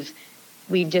so we've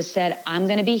just said, I'm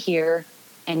going to be here,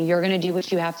 and you're going to do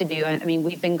what you have to do. I mean,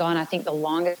 we've been gone. I think the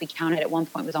longest we counted at one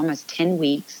point was almost 10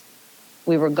 weeks.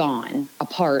 We were gone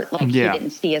apart. He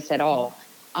didn't see us at all.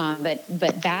 But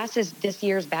this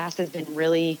year's Bass has been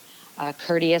really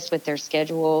courteous with their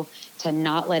schedule to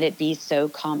not let it be so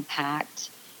compact,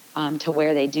 to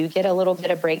where they do get a little bit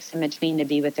of breaks in between to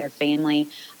be with their family,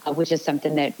 which is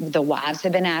something that the wives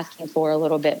have been asking for a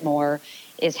little bit more.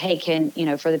 Is, hey,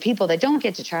 for the people that don't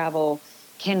get to travel,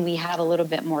 can we have a little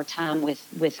bit more time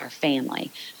with our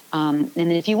family? And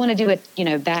then if you want to do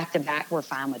it, back to back, we're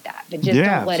fine with that. But just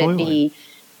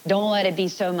don't let it be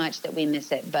so much that we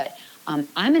miss it. But I'm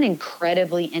an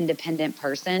incredibly independent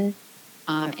person,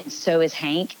 and so is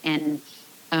Hank. And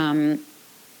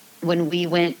when we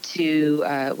went to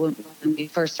when we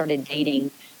first started dating,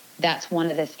 that's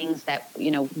one of the things that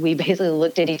we basically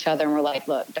looked at each other and were like,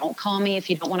 look, don't call me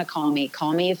if you don't want to call me.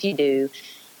 Call me if you do.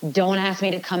 Don't ask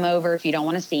me to come over if you don't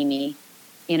want to see me.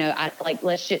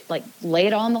 Let's just lay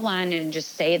it on the line and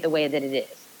just say it the way that it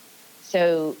is.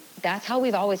 So that's how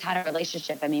we've always had a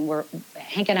relationship. I mean,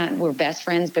 Hank and I were best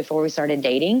friends before we started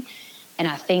dating. And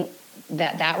I think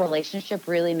that relationship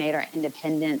really made our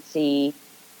independency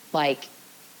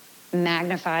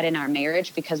magnified in our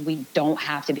marriage, because we don't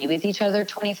have to be with each other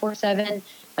 24/7.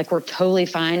 We're totally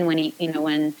fine when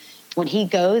he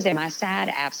goes. Am I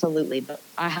sad? Absolutely. But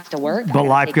I have to work. But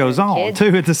life goes on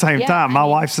too at the same time. My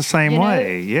wife's the same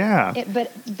way. Yeah.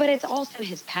 But it's also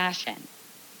his passion.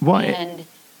 What? And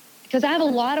because I have a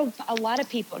lot of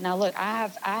people. Now look, I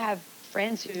have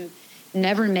friends who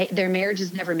their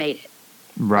marriages never made it.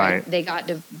 Right.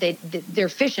 They're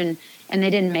fishing and they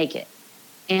didn't make it.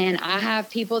 And I have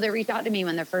people that reach out to me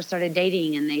when they first started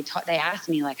dating, and they ask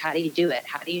me how do you do it?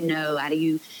 How do you know?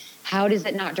 How does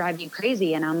it not drive you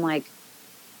crazy? And I'm like,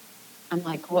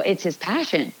 well, it's his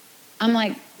passion. I'm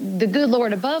like, the good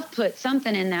Lord above put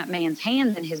something in that man's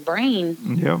hands and his brain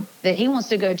that he wants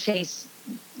to go chase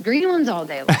green ones all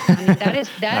day long. I mean,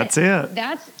 that's it.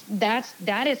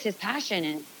 That is his passion.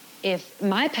 And if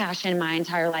my passion my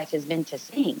entire life has been to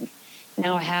sing,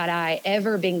 now had I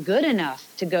ever been good enough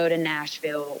to go to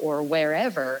Nashville or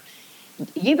wherever,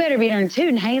 you better be there too.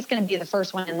 And Hank's going to be the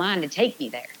first one in line to take me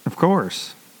there. Of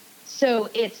course. So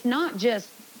it's not just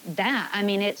that. I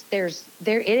mean, it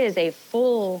is a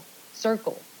full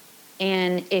circle.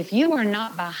 And if you are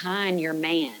not behind your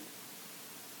man,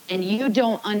 and you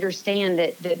don't understand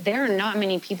that there are not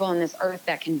many people on this earth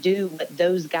that can do what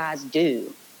those guys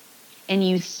do, and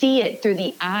you see it through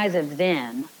the eyes of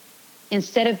them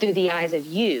instead of through the eyes of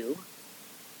you,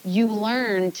 you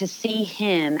learn to see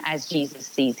him as Jesus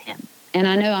sees him. And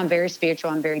I know I'm very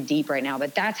spiritual, I'm very deep right now,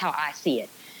 but that's how I see it.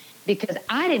 Because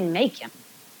I didn't make him.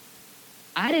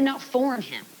 I did not form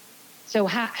him. So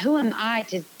who am I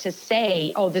to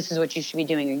say, oh, this is what you should be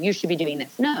doing, or you should be doing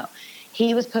this? No.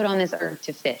 He was put on this earth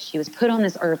to fish. He was put on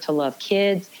this earth to love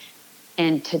kids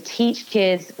and to teach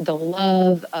kids the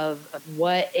love of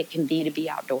what it can be to be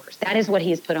outdoors. That is what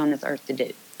he's put on this earth to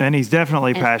do. And he's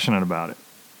definitely passionate about it.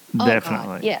 Oh,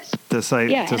 Definitely. God, yes. To say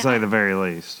the very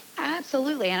least.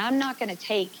 Absolutely. And I'm not going to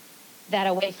take that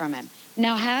away from him.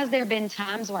 Now, has there been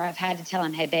times where I've had to tell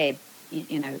him, hey, babe,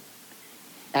 you know,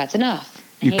 that's enough.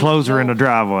 You close her in the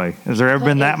driveway. Has there ever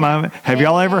been that moment? Have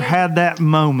y'all ever had that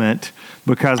moment?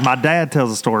 Because my dad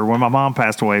tells a story. When my mom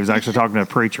passed away, he was actually talking to a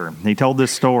preacher. He told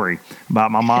this story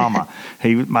about my mama.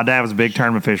 My dad was a big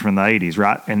tournament fisherman in the 80s,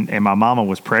 right? And my mama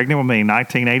was pregnant with me in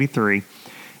 1983.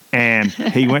 And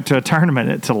he went to a tournament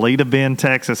at Toledo Bend,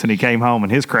 Texas, and he came home,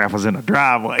 and his craft was in the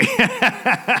driveway.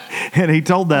 And he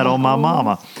told that on my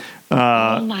mama.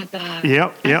 Oh, my God.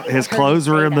 Yep. His clothes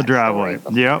were in the driveway.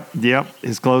 Yep.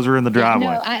 His clothes were in the driveway.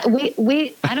 No,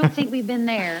 I don't think we've been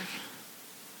there.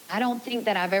 I don't think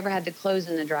that I've ever had the clothes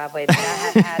in the driveway, but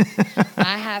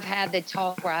I have had the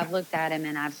talk where I've looked at him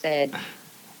and I've said,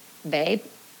 babe,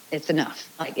 it's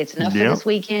enough. Like, it's enough for this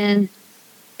weekend.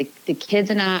 The kids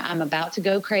and I'm about to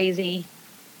go crazy.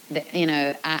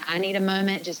 I need a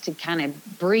moment just to kind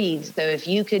of breathe. So if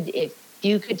you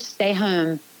could stay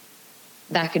home,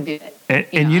 that could do it.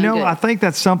 And I think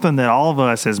that's something that all of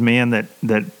us as men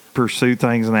that pursue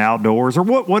things in the outdoors or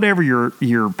whatever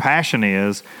your passion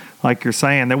is, like you're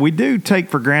saying, that we do take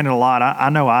for granted a lot. I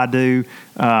know I do.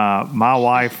 My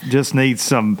wife just needs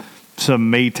some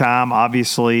me time,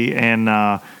 obviously, and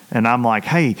I'm like,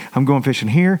 hey, I'm going fishing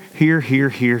here.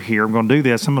 I'm going to do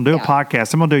this. I'm going to do a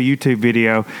podcast. I'm going to do a YouTube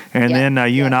video, and then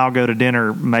you and I'll go to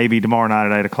dinner maybe tomorrow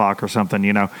night at 8:00 or something,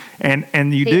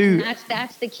 And you do.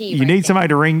 That's the key. You need somebody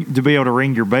to be able to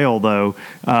ring your bell, though.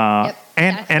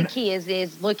 That's the key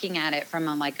is looking at it from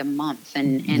like a month,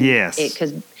 and yes,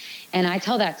 and I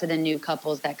tell that to the new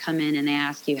couples that come in and they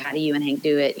ask you, how do you and Hank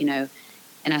do it?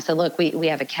 And I said, look, we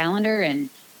have a calendar, and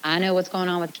I know what's going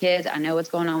on with kids. I know what's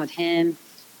going on with him.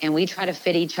 And we try to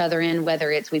fit each other in, whether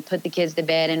it's we put the kids to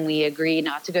bed and we agree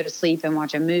not to go to sleep and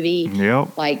watch a movie.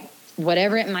 Yep. Like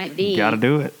whatever it might be. Got to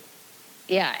do it.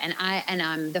 Yeah.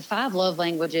 And the 5 love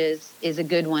languages is a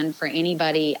good one for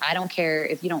anybody. I don't care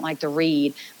if you don't like to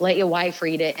read. Let your wife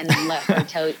read it and then let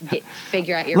her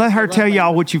figure out your. Let her tell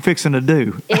y'all what you're fixing to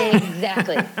do.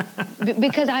 Exactly.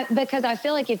 Because I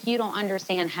feel like if you don't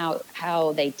understand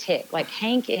how they tick, like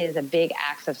Hank is a big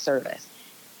acts of service.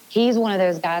 He's one of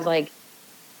those guys like.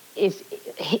 If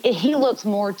he looks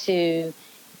more to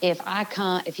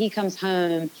if he comes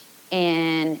home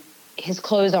and his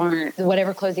clothes aren't,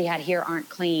 whatever clothes he had here aren't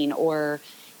clean, or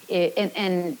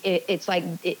it's like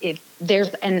if there's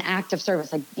an act of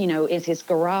service, like, is his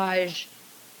garage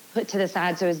put to the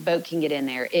side so his boat can get in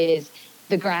there? Is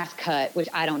the grass cut, which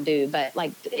I don't do, but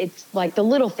like it's like the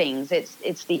little things.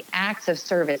 It's the acts of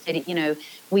service.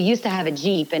 We used to have a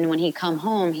Jeep, and when he come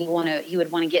home, he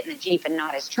would want to get in the Jeep and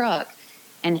not his truck.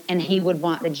 And he would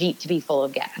want the Jeep to be full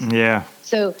of gas. Yeah.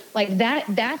 So like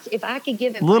that's if I could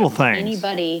give it little things.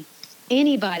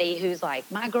 Anybody who's like,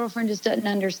 my girlfriend just doesn't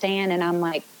understand, and I'm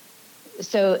like,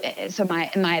 so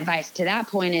my advice to that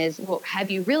point is, well,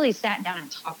 have you really sat down and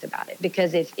talked about it?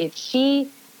 Because if she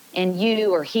and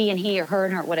you, or he and he, or her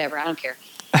and her, whatever, I don't care.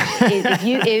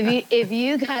 if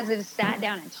you guys have sat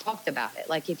down and talked about it,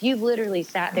 like if you've literally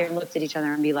sat there and looked at each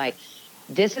other and be like,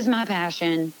 this is my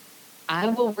passion. I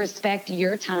will respect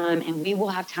your time, and we will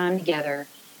have time together.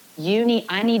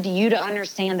 I need you to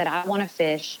understand that I want to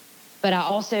fish, but I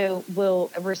also will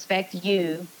respect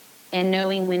you and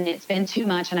knowing when it's been too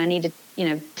much, and I need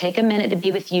to, take a minute to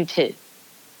be with you too.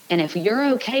 And if you're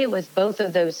okay with both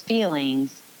of those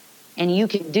feelings, and you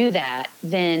can do that,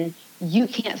 then you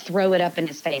can't throw it up in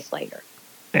his face later.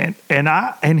 And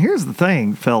here's the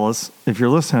thing, fellas, if you're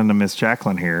listening to Miss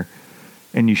Jacqueline here,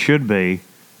 and you should be.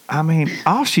 I mean,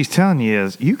 all she's telling you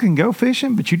is you can go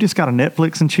fishing, but you just got to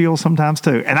Netflix and chill sometimes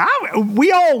too. And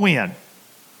we all win.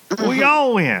 We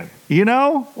all win.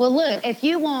 Well, look, if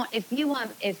you want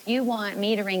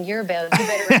me to ring your bell, you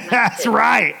better ring That's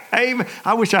right. Hey,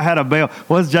 I wish I had a bell.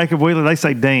 What's Jacob Wheeler? They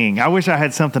say ding. I wish I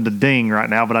had something to ding right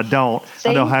now, but I don't. See?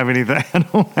 I don't have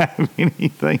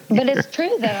anything. But it's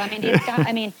true though. I mean, it's got.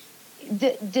 I mean.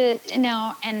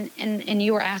 Now, and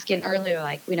you were asking earlier,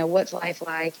 like, what's life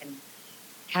like and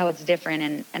how it's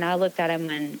different. And I looked at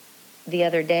him the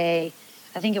other day,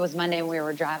 I think it was Monday, when we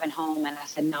were driving home, and I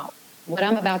said, no, what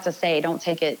I'm about to say, don't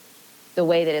take it the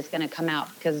way that it's going to come out,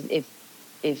 because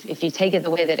if you take it the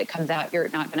way that it comes out, you're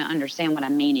not going to understand what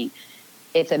I'm meaning.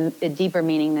 It's a deeper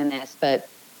meaning than this. But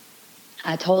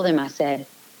I told him, I said,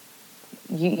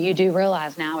 you do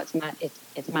realize now it's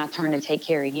my turn to take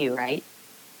care of you, right?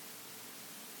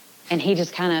 And he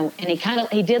just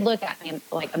he did look at me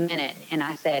like a minute, and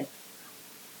I said,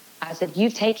 I said,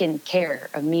 you've taken care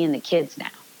of me and the kids now.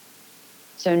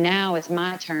 So now it's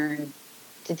my turn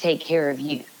to take care of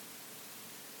you.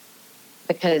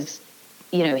 Because,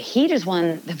 he just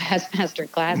won the Bassmaster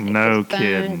Classic. No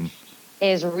kidding.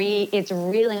 It's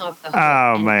reeling off the hook.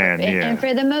 Oh, man, yeah. And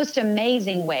for the most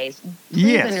amazing ways. Please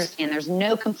Yes. understand, there's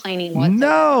no complaining whatsoever.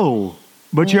 No.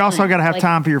 But you also got to have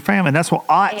time for your family. And that's what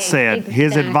Ott said.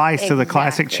 His advice to the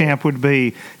Classic Exactly. champ would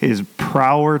be is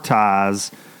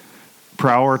prioritize,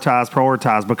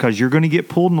 because you're going to get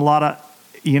pulled in a lot of,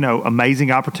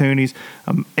 amazing opportunities.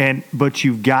 But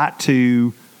you've got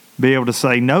to be able to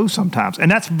say no sometimes.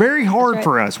 And that's very hard right.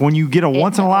 for us. When you get a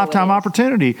once in a lifetime always.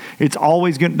 opportunity, it's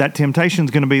always going that temptation's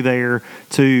going to be there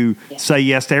to say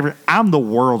yes to everything. I'm the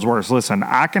world's worst. Listen,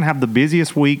 I can have the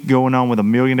busiest week going on with a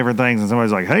million different things, and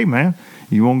somebody's like, hey man,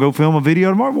 you want to go film a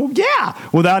video tomorrow? Well, yeah,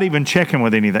 without even checking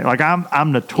with anything. Like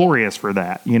I'm notorious for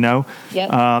that, Yep.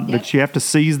 But you have to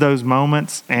seize those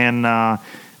moments, and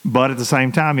but at the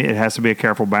same time, it has to be a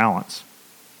careful balance.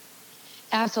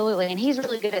 Absolutely. And he's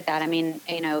really good at that. I mean,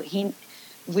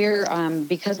 we're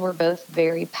because we're both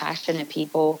very passionate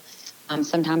people.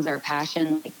 Sometimes our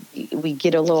passion, we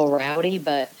get a little rowdy,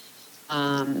 but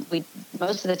we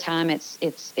most of the time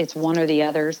it's one or the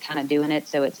other's kind of doing it.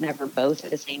 So it's never both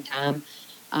at the same time.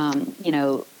 And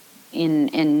so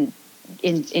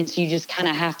you just kind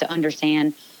of have to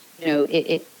understand,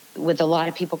 it with a lot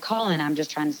of people calling, I'm just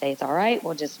trying to say, it's all right.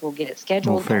 We'll get it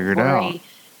scheduled. We'll figure it Don't out. worry.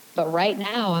 But right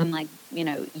now I'm like,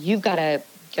 you've got to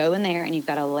go in there and you've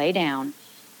got to lay down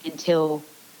until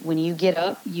when you get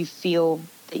up, you feel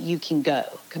that you can go.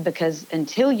 Because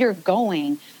until you're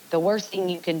going, the worst thing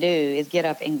you can do is get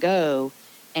up and go,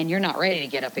 and you're not ready to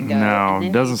get up and go. No, And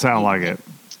then doesn't sound like it.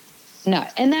 No.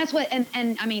 And that's what,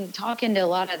 and I mean, talking to a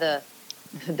lot of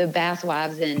the bass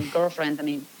wives and girlfriends, I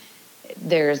mean,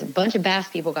 there's a bunch of bass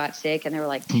people got sick, and there were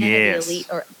like 10 Yes. of the elite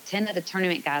or 10 of the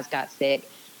tournament guys got sick.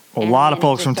 A And lot of then it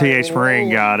folks just from started TH Marine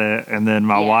rolling. got it, and then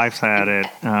my Yes. wife's had it.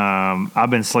 I've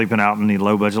been sleeping out in the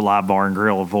low budget live bar and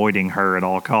grill, avoiding her at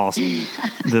all costs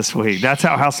this week. That's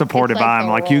how supportive It's like I'm.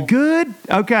 a Like, you roll. good?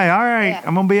 Okay, all right. Yeah.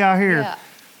 I'm gonna be out here. Yeah,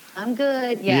 I'm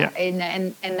good. Yeah.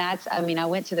 Yeah. And that's, I mean, I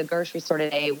went to the grocery store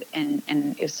today, and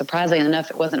it was, surprisingly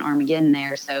enough, it wasn't Armageddon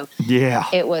there. So Yeah.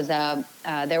 it was,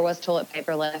 there was toilet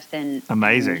paper left, and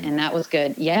Amazing. And that was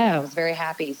good. Yeah. I was very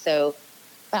happy. So,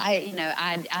 but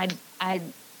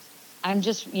I'm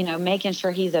just, making sure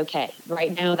he's okay.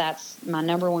 Right now, that's my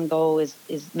number one goal is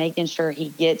making sure he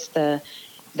gets the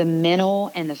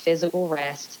mental and the physical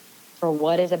rest for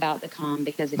what is about to come.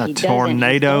 Because if A he doesn't,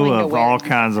 tornado he's going to of wear all him.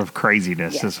 kinds of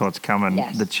craziness Yes. is what's coming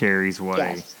Yes. the Cherries' way.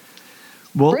 Yes.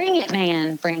 Well, Bring it,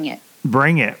 man. Bring it.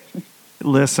 bring it.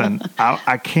 Listen,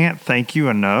 I can't thank you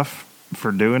enough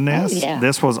for doing this. Oh, yeah.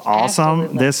 This was awesome.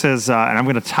 Absolutely. This is, and I'm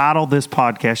going to title this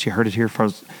podcast, you heard it here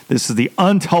first, this is the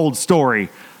untold story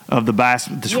of the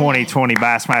 2020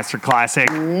 Bassmaster Classic.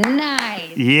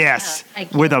 Nice. Yes, Yeah,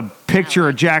 thank you. with a picture I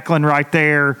of like Jacqueline right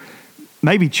there,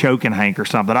 maybe choking Hank or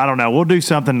something. I don't know. We'll do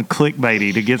something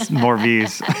clickbaity to get some more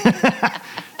views.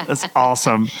 That's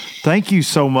awesome. Thank you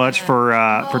so much for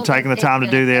taking the it's time to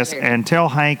been a do this. pleasure. And tell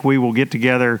Hank we will get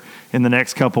together in the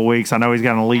next couple of weeks. I know he's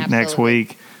got an elite next Absolutely.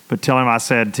 week, but tell him I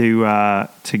said to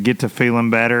get to feeling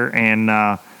better,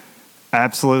 and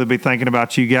absolutely be thinking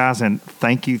about you guys. And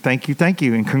thank you,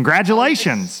 and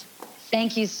congratulations.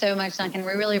 Thank you so much, Duncan.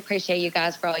 We really appreciate you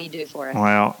guys for all you do for us.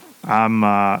 Well,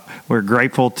 we're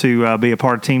grateful to be a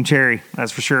part of Team Cherry.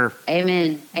 That's for sure.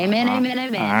 Amen. Amen. Amen.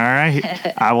 Amen. All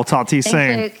right. I will talk to you Thanks,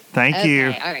 soon. Luke. Thank Okay, you.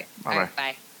 All right. All right.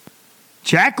 Bye.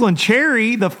 Jacqueline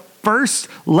Cherry, the first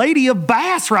lady of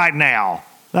bass right now.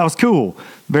 That was cool.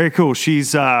 Very cool.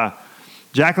 She's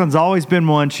Jacqueline's always been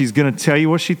one. She's going to tell you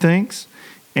what she thinks,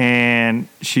 and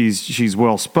she's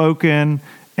well spoken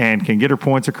and can get her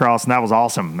points across. And that was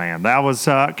awesome, man. That was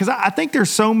because I think there's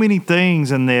so many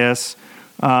things in this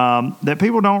that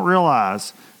people don't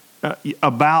realize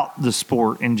about the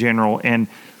sport in general. And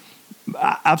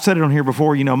I've said it on here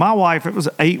before. My wife, it was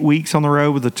 8 weeks on the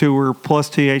road with the tour plus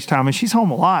TH time, and she's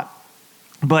home a lot.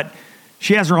 But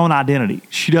she has her own identity.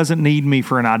 She doesn't need me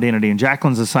for an identity. And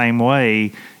Jacqueline's the same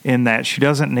way in that she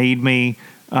doesn't need me,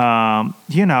 and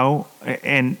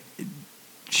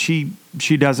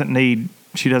she doesn't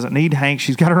need Hank.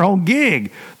 She's got her own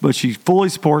gig, but she fully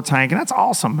supports Hank, and that's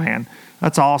awesome, man.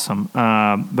 That's awesome.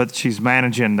 But she's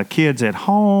managing the kids at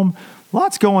home.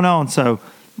 Lots going on. So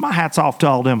my hat's off to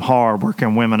all them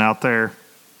hard-working women out there.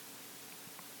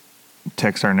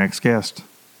 Text our next guest.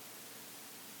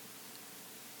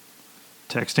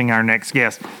 Texting our next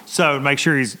guest. So make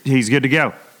sure he's good to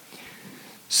go.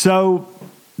 So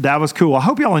that was cool. I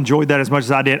hope y'all enjoyed that as much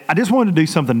as I did. I just wanted to do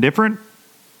something different.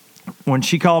 when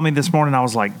she called me this morning, I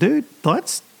was like, dude,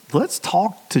 let's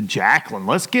talk to Jacqueline.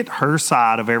 Let's get her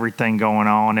side of everything going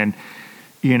on. And,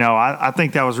 you know, I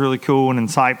think that was really cool and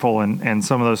insightful and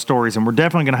some of those stories. And we're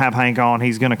definitely going to have Hank on.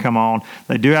 He's going to come on.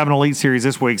 They do have an Elite Series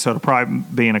this week, so it'll probably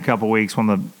be in a couple weeks when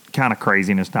the kind of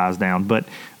craziness dies down. But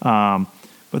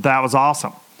that was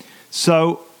awesome.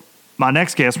 So my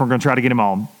next guest, we're going to try to get him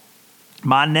on.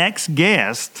 My next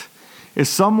guest is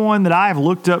someone that I have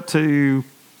looked up to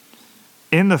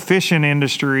in the fishing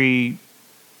industry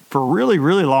for a really,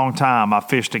 really long time. I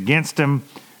fished against him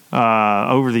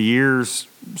over the years,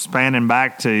 spanning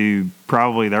back to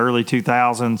probably the early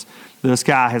 2000s. This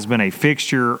guy has been a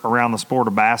fixture around the sport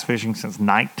of bass fishing since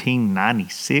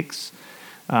 1996,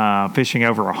 fishing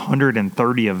over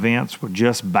 130 events with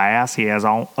just bass. He has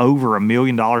over $1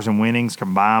 million in winnings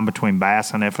combined between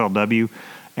bass and FLW,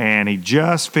 and he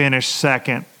just finished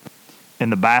second in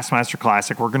the Bassmaster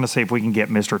Classic. We're going to see if we can get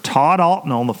Mr. Todd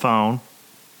Auten on the phone,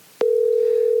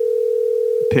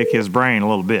 pick his brain a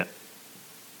little bit.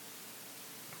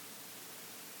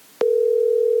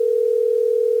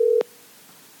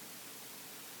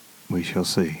 We shall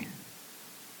see.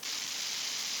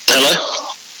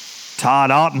 Hello?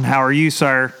 Todd Auten, how are you,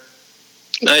 sir?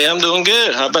 Hey, I'm doing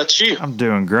good. How about you? I'm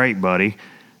doing great, buddy.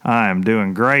 I am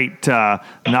doing great.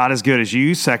 Not as good as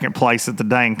you. Second place at the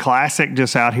dang Classic.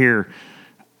 Just out here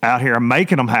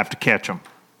making them have to catch them.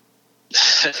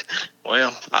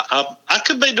 Well, I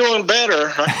could be doing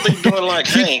better. I could be doing like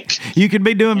Hank. You could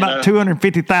be doing about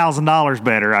 $250,000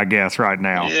 better, I guess, right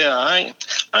now. Yeah, I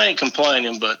ain't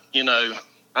complaining, but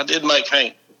I did make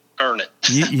Hank earn it.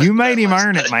 You made him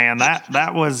earn it, man.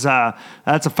 That was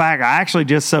that's a fact. I actually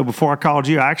before I called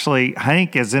you,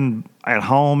 Hank is at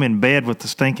home in bed with the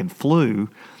stinking flu.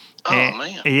 Oh,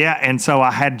 man. Yeah, and so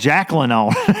I had Jacqueline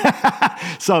on.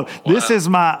 So this is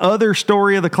my other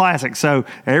story of the Classic. So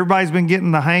everybody's been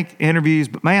getting the Hank interviews,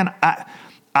 but man,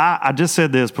 I just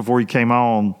said this before you came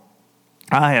on.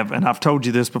 And I've told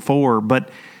you this before, but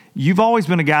you've always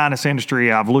been a guy in this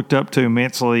industry I've looked up to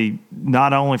immensely,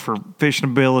 not only for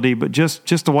fishing ability, but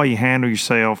just the way you handle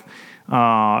yourself.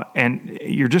 And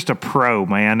you're just a pro,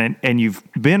 man. And you've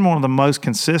been one of the most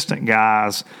consistent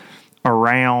guys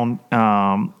around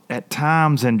at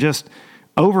times, and just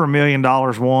over $1 million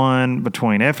won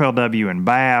between FLW and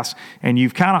Bass. And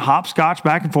you've kind of hopscotched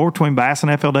back and forth between Bass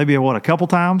and FLW, a couple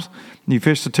times? You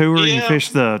fished the Tour, you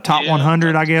fished the top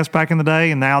 100, I guess, back in the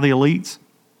day, and now the Elites?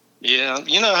 Yeah,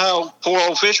 you know how poor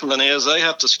old fishermen is. They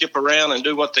have to skip around and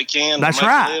do what they can That's to make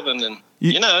right. a living.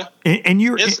 And, and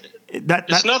you're...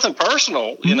 It's nothing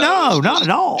personal. No, not at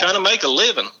all. Trying to make a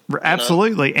living.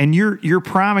 Absolutely. And you're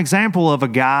prime example of a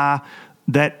guy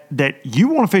that you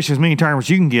want to fish as many tournaments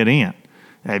you can get in.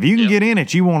 If you can get in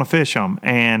it, you want to fish them.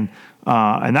 And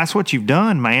that's what you've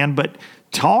done, man. But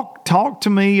talk to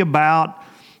me about,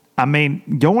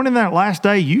 going in that last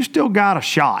day, you still got a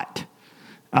shot.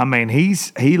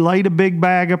 He laid a big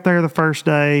bag up there the first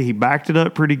day. He backed it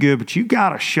up pretty good, but you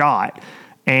got a shot.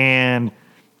 And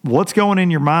what's going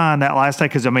in your mind that last day?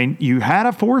 Because, you had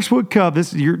a Forest Wood Cup.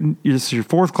 This is your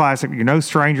fourth Classic. You're no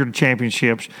stranger to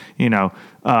championships.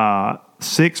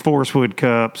 6 Forest Wood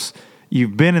Cups.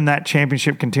 You've been in that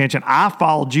championship contention. I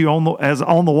followed you as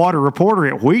on the water reporter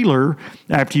at Wheeler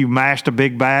after you mashed a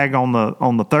big bag on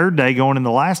the third day, going in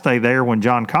the last day there when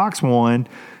John Cox won,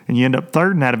 and you end up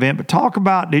third in that event. But talk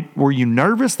about, were you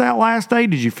nervous that last day?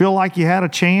 Did you feel like you had a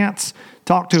chance?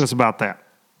 Talk to us about that.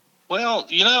 Well,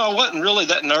 I wasn't really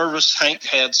that nervous. Hank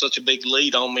had such a big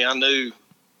lead on me. I knew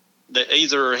that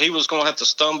either he was going to have to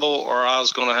stumble or I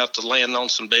was going to have to land on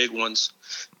some big ones.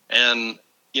 And,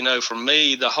 for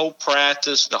me, the whole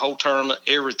practice, the whole tournament,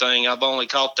 everything, I've only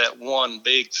caught that one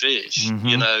big fish.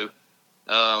 Mm-hmm.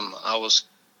 I was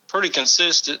pretty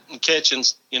consistent in catching,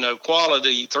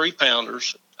 quality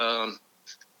 3-pounders.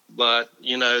 But,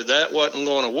 that wasn't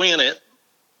going to win it.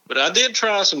 But I did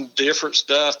try some different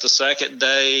stuff the second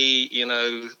day,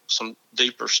 some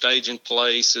deeper staging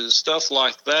places, stuff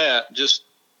like that, just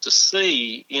to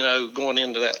see, going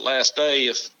into that last day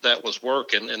if that was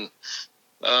working. And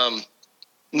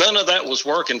none of that was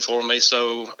working for me.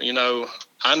 So,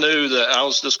 I knew that I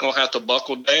was just going to have to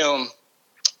buckle down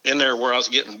in there where I was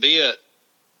getting bit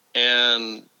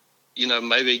and,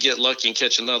 maybe get lucky and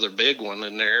catch another big one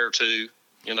in there or two.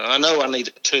 I know I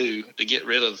needed 2 to get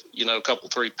rid of, a couple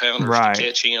 3-pounders to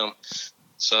catch him.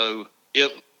 So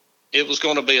it was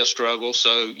going to be a struggle.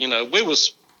 So, we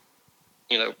was,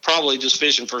 probably just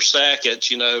fishing for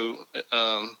sackets, a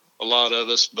lot of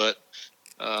us, but,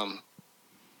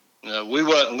 we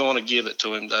wasn't going to give it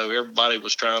to him though. Everybody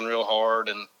was trying real hard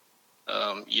and,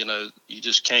 You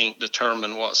just can't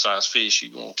determine what size fish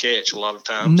you're going to catch a lot of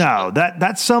times. No,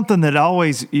 that's something that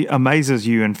always amazes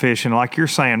you in fishing. Like you're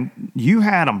saying, you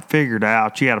had them figured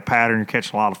out. You had a pattern. You're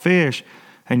catching a lot of fish,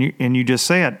 and you just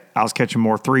said I was catching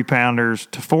more 3-pounders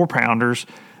to 4-pounders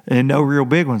and no real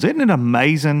big ones. Isn't it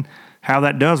amazing how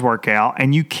that does work out?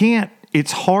 And you can't.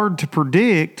 It's hard to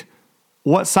predict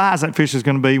what size that fish is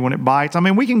going to be when it bites. I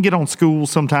mean, we can get on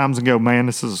schools sometimes and go, man,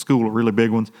 this is a school of really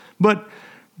big ones, but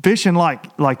fishing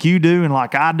like you do and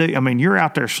like I do, I mean, you're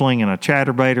out there slinging a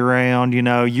chatterbait around.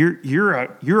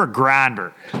 You're a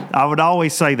grinder. I would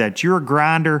always say that you're a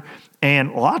grinder, and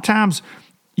a lot of times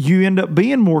you end up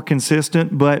being more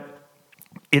consistent, but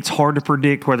it's hard to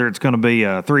predict whether it's going to be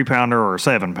a 3-pounder or a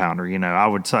 7-pounder. I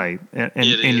would say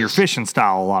in your fishing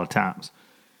style a lot of times,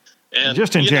 and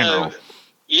just in general.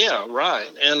 Yeah, right.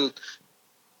 And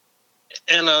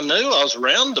I knew I was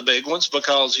around the big ones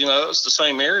because, it was the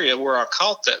same area where I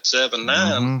caught that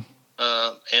 7-9.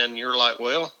 And you're like,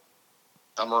 well,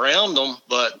 I'm around them.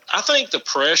 But I think the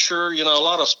pressure, a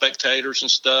lot of spectators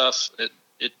and stuff,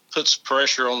 it puts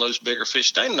pressure on those bigger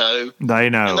fish. They know. And they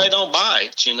don't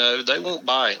bite, They won't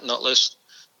bite unless,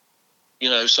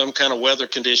 some kind of weather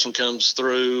condition comes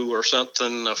through or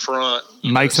something, a front.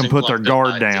 Makes them put their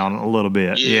guard down a little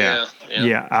bit. Yeah,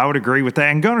 I would agree with that.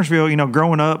 And Guntersville,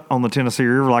 growing up on the Tennessee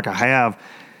River like I have,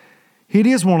 it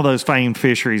is one of those famed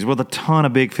fisheries with a ton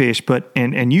of big fish. But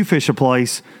and you fish a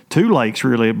place, 2 lakes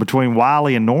really, between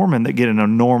Wiley and Norman that get an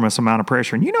enormous amount of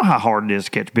pressure. And you know how hard it is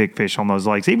to catch big fish on those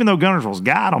lakes. Even though Guntersville's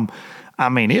got them, I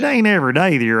mean, it ain't every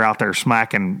day that you're out there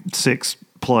smacking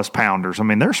 6+ pounders. I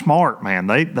mean, they're smart, man.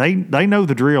 They know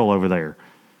the drill over there.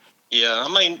 Yeah,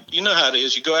 I mean, you know how it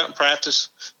is. You go out and practice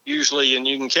usually, and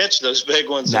you can catch those big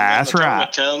ones. That's and right.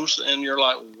 Comes, and you're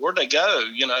like, where'd they go?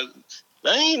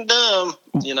 They ain't dumb.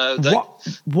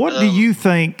 What do you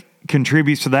think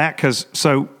contributes to that? Because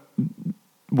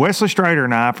Wesley Strader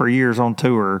and I, for years on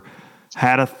tour,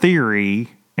 had a theory,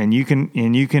 and you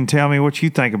can tell me what you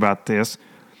think about this.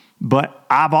 But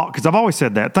I've always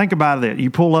said that. Think about it.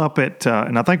 You pull up at,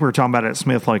 and I think we were talking about it at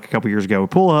Smith Lake a couple years ago. We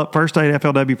pull up, first day at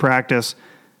FLW practice,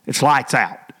 it's lights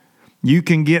out. You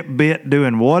can get bit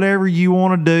doing whatever you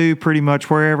want to do, pretty much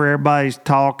wherever everybody's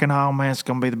talking. Oh, man, it's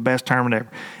going to be the best tournament ever.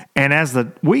 And as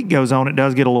the week goes on, it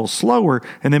does get a little slower.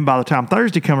 And then by the time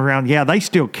Thursday comes around, they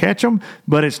still catch them,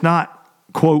 but it's not,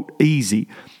 quote, easy.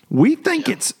 We think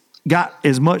it's got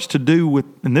as much to do with,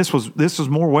 and this was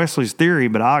more Wesley's theory,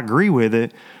 but I agree with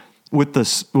it, with the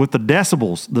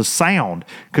decibels, the sound,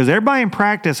 because everybody in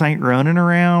practice ain't running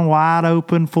around wide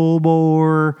open, full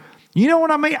bore. You know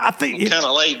what I mean? I think kind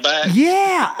of laid back.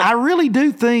 Yeah, I really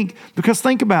do think, because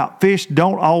think about, fish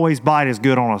don't always bite as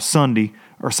good on a Sunday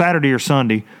or Saturday or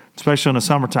Sunday, especially in the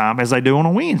summertime, as they do on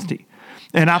a Wednesday.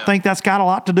 And I think that's got a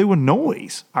lot to do with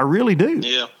noise. I really do.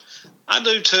 Yeah, I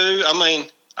do too. I mean,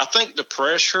 I think the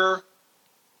pressure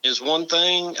is one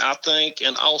thing, I think,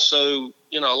 and also,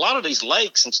 a lot of these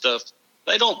lakes and stuff,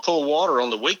 they don't pull water on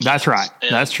the weekends. That's right.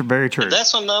 That's very true.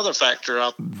 That's another factor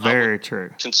I would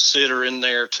true. Consider in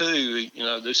there too.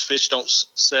 Those fish don't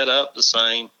set up the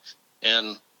same,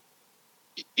 and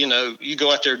you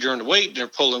go out there during the week, they're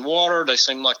pulling water. They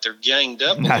seem like they're ganged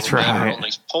up. That's right. On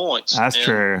these points. That's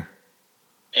true.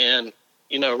 And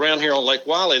around here on Lake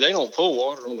Wiley, they don't pull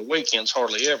water on the weekends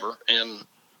hardly ever, and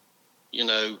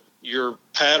your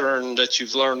pattern that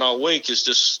you've learned all week is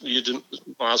just,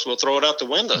 might as well throw it out the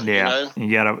window. Yeah,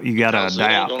 you gotta adapt. It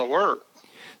ain't gonna work.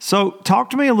 So, talk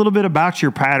to me a little bit about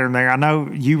your pattern there. I know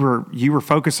you were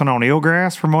focusing on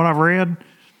eelgrass, from what I've read.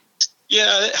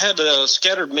 Yeah, it had a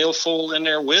scattered milfoil in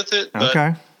there with it. But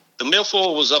okay. The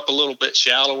milfoil was up a little bit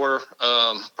shallower,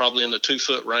 probably in the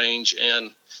 2-foot range, and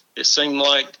it seemed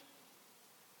like,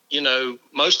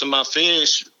 most of my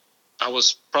fish, I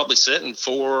was probably setting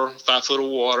 4 or 5 foot of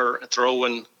water and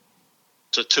throwing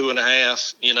to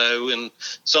 2.5, and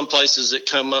some places it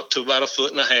come up to about 1.5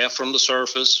 foot from the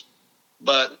surface,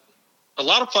 but a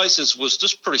lot of places was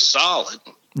just pretty solid.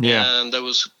 Yeah. And there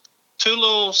was 2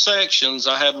 little sections.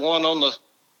 I had one on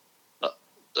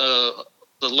the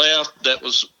left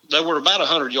they were about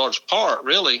 100 yards apart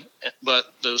really,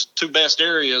 but those 2 best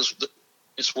areas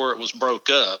is where it was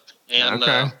broke up. And,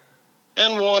 okay.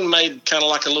 And one made kind of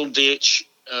like a little ditch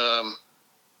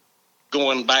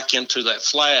going back into that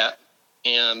flat.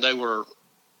 And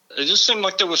it just seemed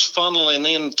like there was funneling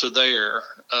into there,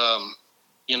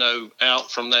 out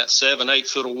from that 7-8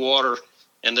 foot of water.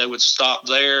 And they would stop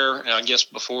there, I guess,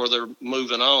 before they're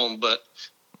moving on. But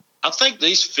I think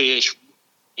these fish,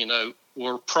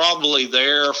 were probably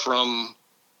there from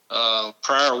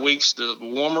prior weeks to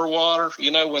warmer water,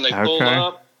 when they pulled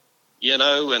up,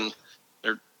 and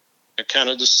They're kind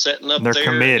of just sitting up They're there.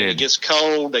 committed. It gets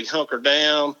cold. They hunker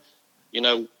down,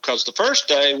 because the first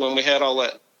day when we had all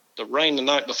the rain the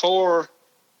night before,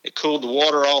 it cooled the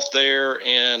water off there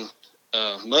and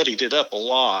muddied it up a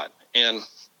lot. And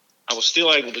I was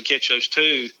still able to catch those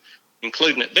two,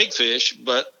 including at big fish.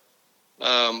 But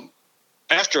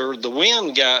after the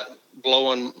wind got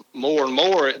blowing more and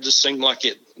more, it just seemed like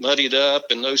it muddied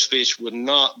up and those fish would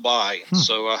not bite.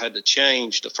 So I had to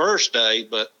change the first day,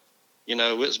 but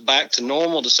it was back to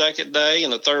normal the second day,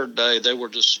 and the third day they were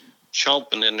just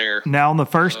chomping in there. Now, on the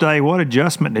first day, what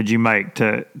adjustment did you make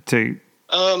to?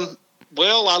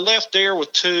 Well, I left there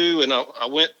with two, and I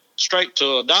went straight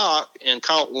to a dock and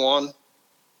caught one,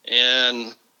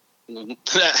 and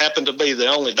that happened to be the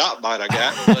only dock bite I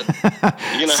got. But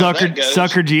how that goes.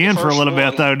 Suckered you in for a little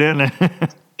bit, though, didn't it?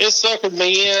 It suckered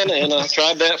me in, and I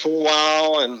tried that for a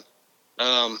while.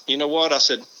 And you know what? I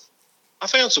said, I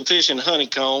found some fish in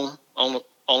honeycomb on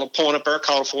a point up there. I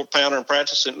caught a 4-pounder in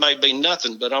practice. It may be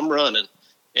nothing, but I'm running.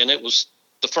 And it was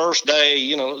the first day,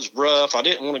 it was rough. I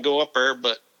didn't want to go up there,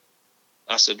 but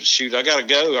I said, shoot, I got to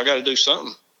go. I got to do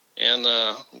something. And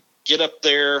get up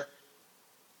there,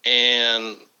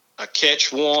 and I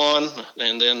catch one,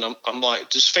 and then I'm like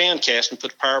just fan casting,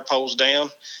 put the power poles down,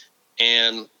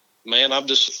 and man,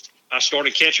 I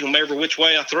started catching them every which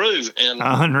way I threw, and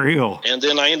unreal. And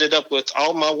then I ended up with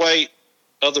all my weight,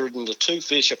 other than the two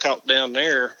fish I caught down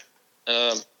there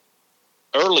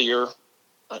earlier.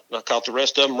 I caught the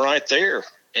rest of them right there,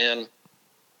 and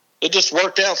it just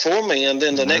worked out for me. And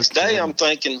then the next day, I'm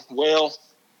thinking, well,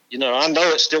 I know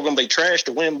it's still going to be trash.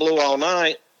 The wind blew all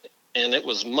night, and it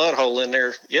was a mud hole in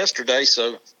there yesterday.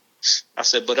 So I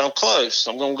said, but I'm close.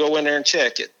 I'm going to go in there and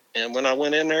check it. And when I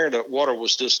went in there, the water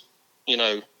was just,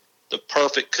 the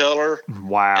perfect color.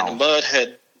 Wow. And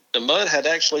the mud had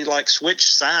actually like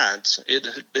switched sides. It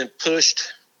had been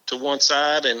pushed to one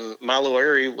side, and my little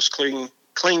area was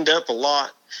cleaned up a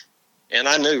lot. And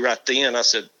I knew right then, I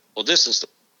said, well, this is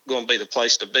going to be the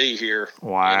place to be here.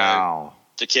 Wow.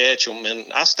 To catch them.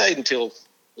 And I stayed until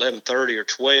 11:30 or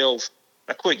 12.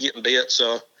 I quit getting bit.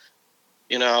 So,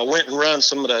 I went and run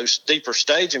some of those deeper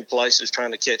staging places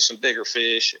trying to catch some bigger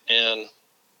fish, and,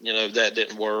 that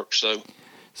didn't work. So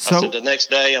I said the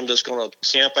next day I'm just going to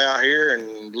camp out here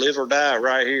and live or die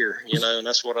right here, and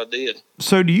that's what I did.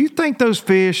 So do you think those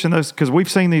fish and those, because we've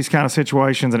seen these kind of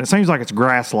situations, and it seems like it's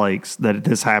grass lakes that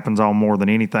this happens on more than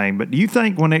anything, but do you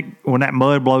think when that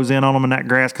mud blows in on them in that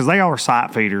grass, because they are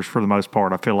sight feeders for the most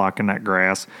part, I feel like, in that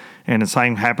grass, and the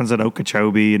same happens at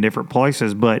Okeechobee and different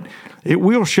places, but it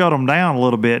will shut them down a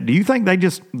little bit. Do you think they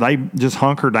just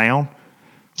hunker down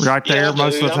right there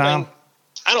most of the time?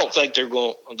 I don't think they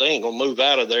ain't going to move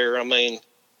out of there. I mean,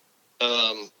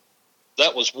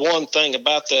 that was one thing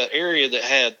about that area that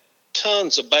had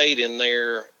tons of bait in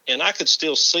there, and I could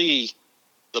still see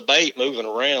the bait moving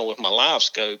around with my live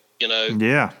scope,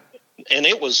 Yeah. And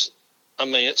it was,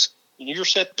 you're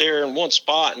set there in one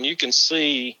spot and you can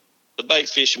see the bait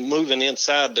fish moving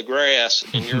inside the grass,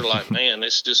 and you're like, man,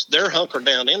 it's just, they're hunkered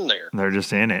down in there. They're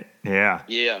just in it. Yeah.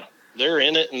 Yeah. They're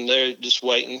in it, and they're just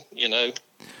waiting,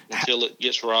 until it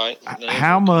gets right.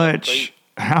 How much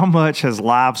has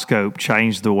live scope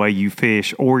changed the way you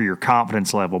fish or your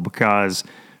confidence level? Because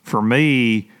for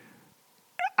me,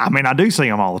 I do see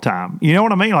them all the time. You know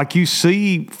what I mean? Like, you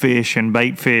see fish and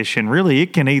bait fish, and really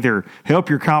it can either help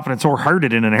your confidence or hurt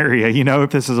it in an area, if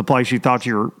this is a place you thought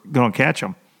you were going to catch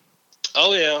them.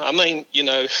 Oh,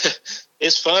 yeah.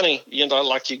 It's funny,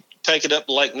 like you take it up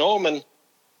to Lake Norman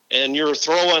and you're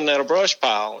throwing at a brush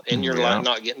pile and you're like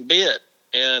not getting bit.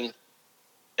 And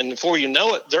before you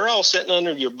know it, they're all sitting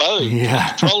under your boat,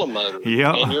 the trolling motor.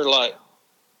 Yep. And you're like,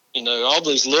 all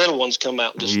these little ones come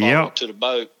out and just fall up to the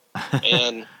boat.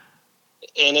 And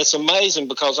it's amazing,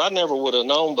 because I never would have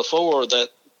known before that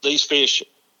these fish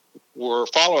were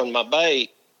following my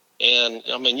bait. And,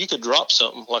 you could drop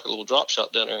something like a little drop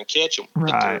shot down there and catch them.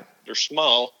 Right. But they're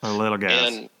small. They're little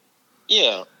guys. And,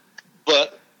 yeah.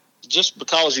 But just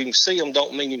because you can see them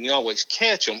don't mean you can always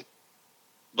catch them.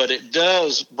 But it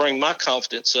does bring my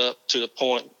confidence up to the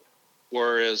point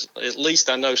whereas at least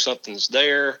I know something's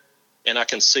there and I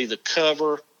can see the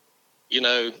cover.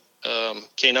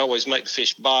 Can't always make the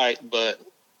fish bite, but,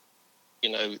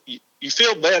 you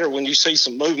feel better when you see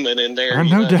some movement in there.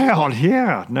 No doubt.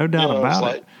 Yeah, no doubt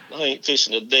about it. I ain't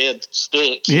fishing a dead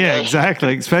stick. Yeah,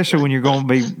 exactly. Especially when you're going to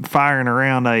be firing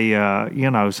around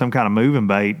a, some kind of moving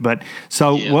bait. But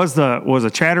so was a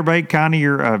chatterbait kind of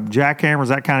your jackhammer? Was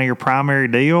that kind of your primary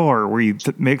deal, or were you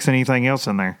mixing anything else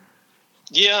in there?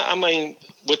 Yeah,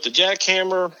 with the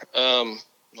jackhammer, I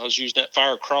was using that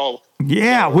fire crawl.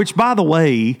 Yeah, which, by the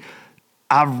way,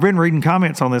 I've been reading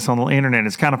comments on this on the internet.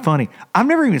 It's kind of funny. I've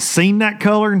never even seen that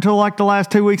color until like the last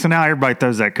 2 weeks, and now everybody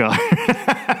throws that color.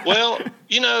 Well,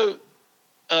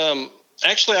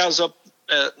 actually, I was up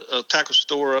at a tackle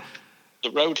store up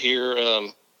the road here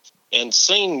and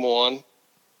seen one,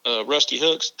 Rusty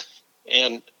Hooks,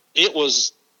 and it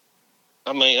was,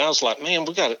 I was like, man,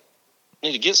 need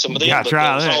to get some of them, but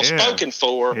that was all spoken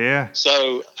for. Yeah.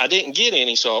 So I didn't get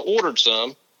any, so I ordered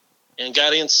some and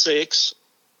got in 6,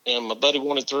 and my buddy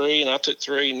wanted 3, and I took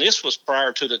 3, and this was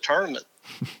prior to the tournament.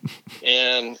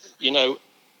 And,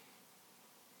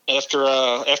 after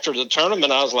the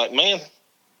tournament, I was like, man,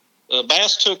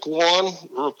 Bass took one,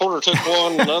 Reporter took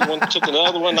one, another one took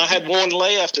another one. I had one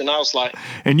left, and I was like,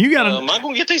 and you got am I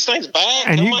going to get these things back?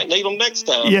 I might need them next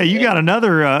time. Yeah, you got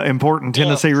another important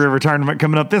Tennessee River tournament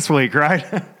coming up this week, right?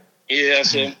 Yeah,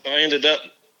 so I ended up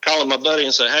calling my buddy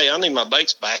and say, hey, I need my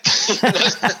baits back.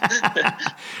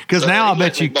 Because now I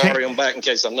bet you can't borrow them back in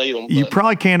case I need them. You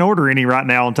probably can't order any right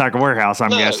now on Tackle Warehouse,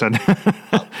 I'm guessing.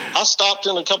 I stopped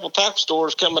in a couple tackle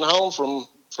stores coming home from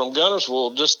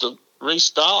Guntersville just to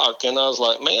restock, and I was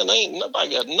like, man, ain't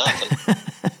nobody got nothing.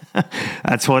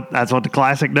 That's what the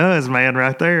Classic does, man,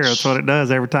 right there. That's what it does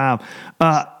every time.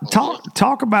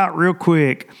 Talk about real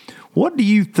quick, what do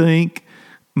you think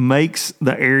makes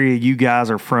the area you guys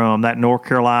are from, that North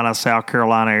Carolina, South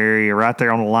Carolina area right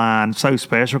there on the line, so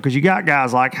special? Because you got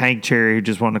guys like Hank Cherry, who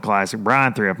just won the Classic,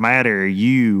 Brian Thrift, Matt Airy,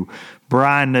 you,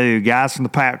 Brian New, guys from the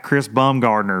Pack, Chris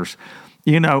Bumgarner's.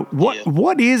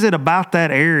 What is it about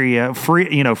that area?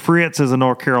 Fritz is a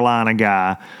North Carolina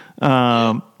guy.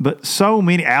 But so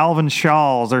many, Alvin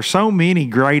Shaws, there's so many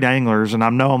great anglers, and I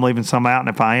know I'm leaving some out, and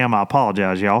if I am, I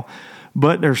apologize, y'all.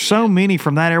 But there's so many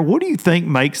from that area. What do you think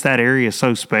makes that area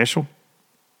so special?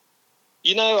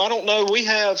 I don't know. We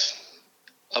have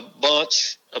a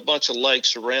bunch of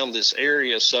lakes around this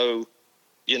area. So,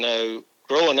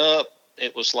 growing up,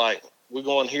 it was like, we're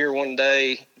going here one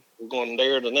day, we're going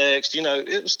there the next.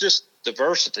 It was just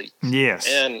diversity. Yes.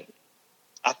 And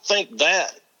I think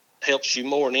that helps you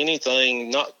more than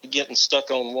anything, not getting stuck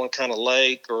on one kind of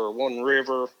lake or one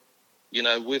river.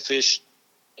 We fish,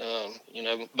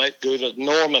 might go to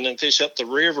Norman and fish up the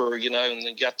river, and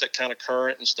then got that kind of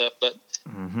current and stuff. But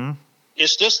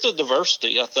it's just the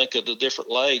diversity, I think, of the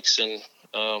different lakes. And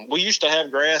we used to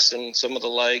have grass in some of the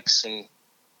lakes, and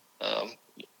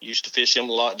used to fish them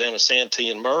a lot down at Santee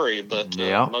and Murray, but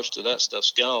most of that stuff's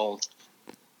gone.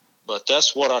 But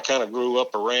that's what I kind of grew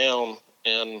up around,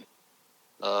 and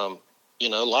a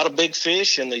lot of big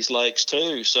fish in these lakes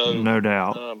too. So no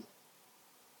doubt.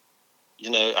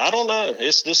 I don't know.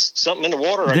 It's just something in the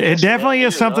water. It definitely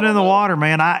is something in the water,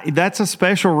 man. That's a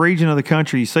special region of the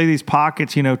country. You see these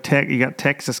pockets, you got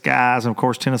Texas guys, and of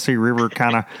course Tennessee River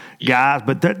kind of guys,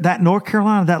 but that North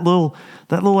Carolina, that little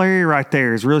area right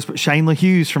there is really Shane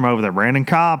LaHughes from over there, Brandon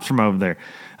Cobb's from over there.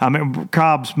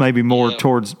 Cobb's maybe more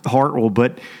towards Hartwell,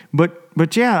 but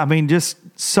yeah, just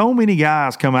so many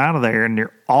guys come out of there, and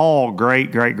they're all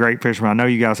great fishermen. I know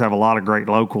you guys have a lot of great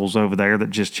locals over there that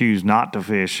just choose not to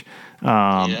fish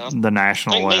the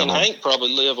national level. Me and Hank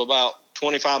probably live about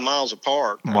 25 miles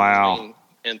apart. Wow.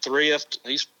 And Thrift,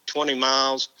 he's 20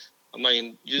 miles.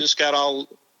 You just got all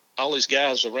these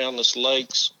guys around this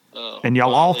lakes. And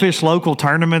y'all all fish local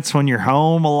tournaments when you're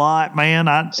home a lot, man.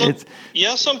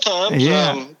 Sometimes.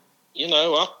 Yeah.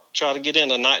 I'll try to get in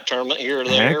a night tournament here or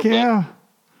there. Heck yeah.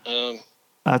 But,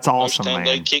 that's awesome, most time man.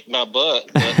 they kick my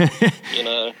butt,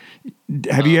 but,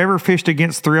 Have you ever fished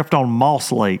against Thrift on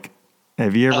Moss Lake?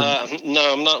 Have you ever?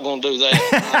 No, I'm not going to do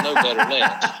that. I know better than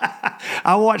that.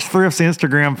 I watched Thrift's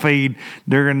Instagram feed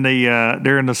during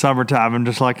the summertime. I'm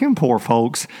just like, him poor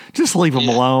folks, just leave them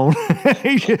alone.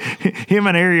 Him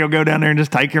and Ariel go down there and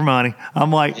just take your money.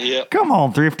 I'm like, come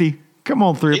on, Thrifty. Come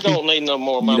on, Thrifty. You don't need no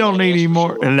more money. You don't need any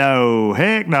more. Sure. No,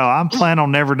 heck no. I'm planning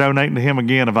on never donating to him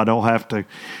again if I don't have to.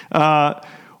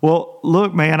 Well,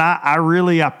 look, man, I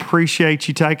really appreciate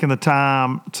you taking the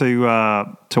time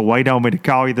to wait on me to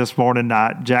call you this morning.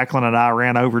 Jacqueline and I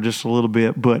ran over just a little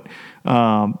bit, but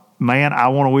man, I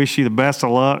want to wish you the best of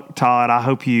luck, Todd. I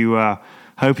hope you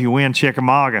win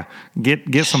Chickamauga.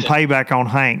 Get some payback on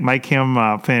Hank. Make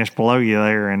him finish below you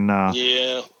there. And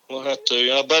yeah, we'll have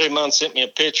to. A buddy of mine sent me a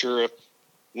picture of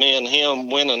me and him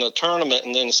winning a tournament,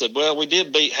 and then said, well, we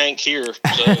did beat Hank here. So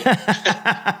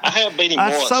I have beat him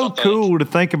once. That's so cool to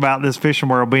think about this fishing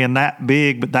world being that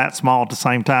big but that small at the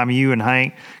same time. You and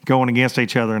Hank going against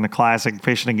each other in the Classic,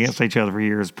 fishing against each other for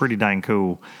years is pretty dang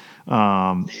cool.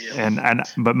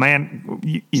 But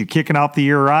man, you're kicking off the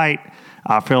year right.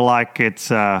 I feel like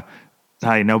it's no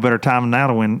better time than now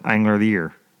to win Angler of the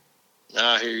Year.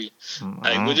 I hear you.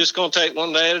 Hey, we're just going to take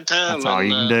one day at a time. That's all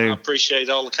you can do. I appreciate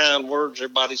all the kind words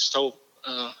everybody's told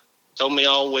me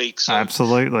all week. So.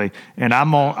 Absolutely. And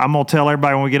I'm gonna tell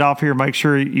everybody when we get off here, make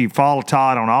sure you follow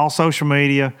Todd on all social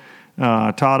media,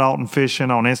 Todd Alton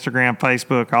Fishing on Instagram,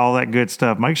 Facebook, all that good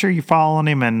stuff. Make sure you follow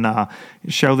him and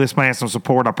show this man some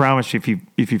support. I promise you,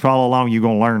 if you follow along, you're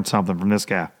going to learn something from this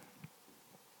guy.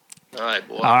 All right,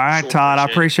 boy. All right, Todd, I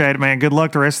appreciate it, man. Good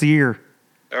luck the rest of the year.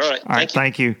 All right.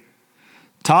 Thank you.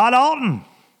 Todd Alton.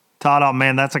 Todd Alton,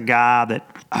 man, that's a guy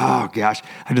that, oh, gosh,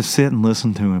 I just sit and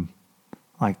listen to him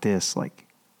like this. Like,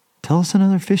 tell us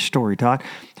another fish story, Todd.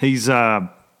 He's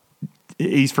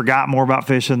forgot more about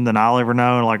fishing than I'll ever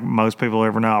know, like most people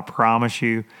ever know, I promise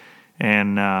you.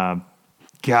 And,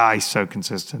 God, he's so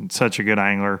consistent, such a good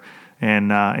angler.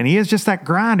 And he is just that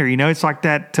grinder. You know, it's like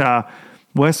that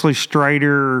Wesley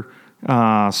Strader,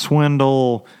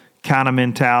 Swindle kind of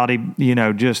mentality, you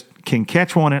know, just can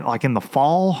catch one like in the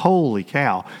fall. Holy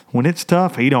cow. When it's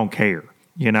tough, he don't care.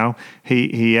 You know,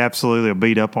 he absolutely will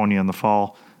beat up on you in the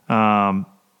fall.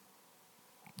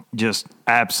 Just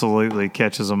absolutely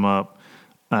catches them up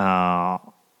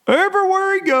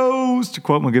everywhere he goes, to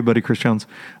quote my good buddy Chris Jones.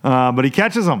 But he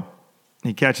catches them.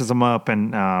 He catches them up,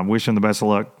 and wish him the best of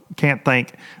luck. Can't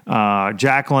thank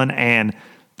Jacqueline and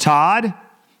Todd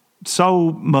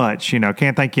so much. You know,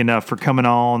 can't thank you enough for coming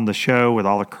on the show with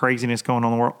all the craziness going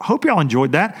on in the world. Hope y'all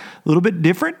enjoyed that. A little bit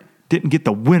different. Didn't get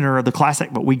the winner of the Classic,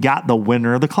 but we got the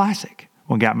winner of the Classic.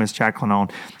 We got Miss Jacqueline on,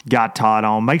 got Todd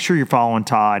on. Make sure you're following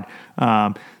Todd.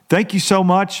 Thank you so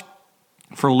much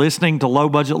for listening to Low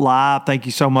Budget Live. Thank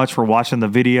you so much for watching the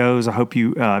videos. I hope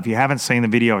you, if you haven't seen the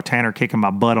video of Tanner kicking my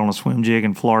butt on a swim jig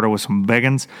in Florida with some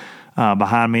biggins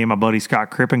behind me and my buddy Scott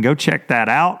Crippen, go check that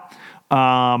out.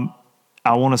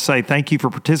 I want to say thank you for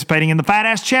participating in the Fat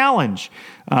Ass Challenge.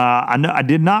 I know I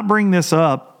did not bring this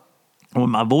up when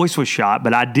my voice was shot,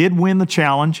 but I did win the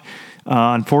challenge.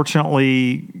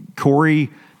 Unfortunately, Corey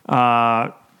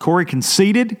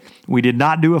conceded. We did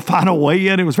not do a final weigh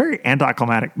yet. It was very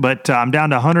anticlimactic, but I'm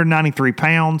down to 193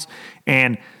 pounds,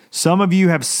 and some of you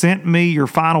have sent me your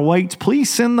final weights. Please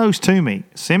send those to me.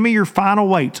 Send me your final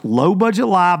weights.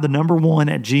 LowBudgetLive, 1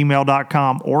 at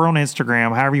gmail.com, or on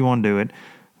Instagram, however you want to do it.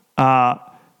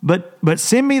 But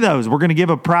send me those. We're going to give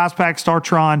a prize pack,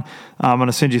 Startron. I'm going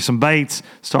to send you some baits.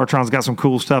 Startron's got some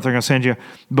cool stuff they're going to send you.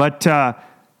 But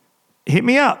hit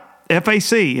me up.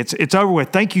 FAC, it's over with.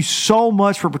 Thank you so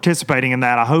much for participating in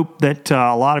that. I hope that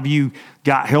a lot of you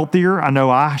got healthier. I know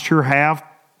I sure have.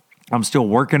 I'm still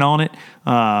working on it.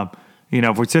 You know,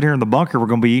 if we sit here in the bunker, we're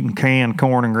going to be eating canned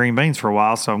corn and green beans for a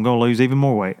while, so I'm going to lose even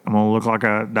more weight. I'm going to look like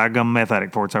a daggum meth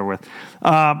addict before it's over with.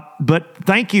 But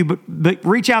thank you. But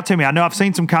reach out to me. I know I've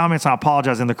seen some comments. I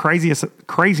apologize. And the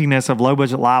craziness of Low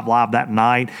Budget Live that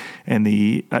night and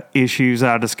the issues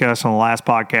I discussed on the last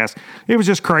podcast, it was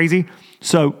just crazy.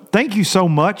 So thank you so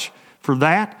much for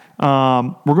that.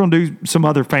 We're going to do some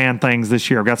other fan things this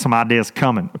year. I've got some ideas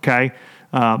coming, okay?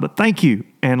 But thank you.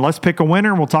 And let's pick a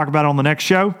winner, and we'll talk about it on the next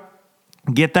show.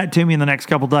 Get that to me in the next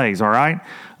couple days, all right?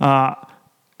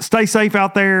 Stay safe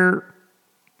out there.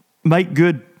 Make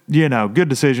good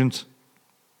decisions.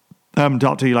 I haven't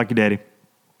talked to you like your daddy.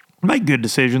 Make good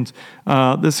decisions.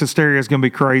 This hysteria is going to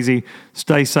be crazy.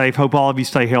 Stay safe. Hope all of you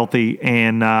stay healthy,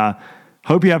 and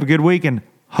hope you have a good week, and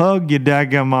hug your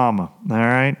daggum mama, all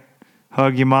right?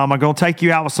 Hug your mama. Going to take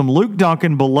you out with some Luke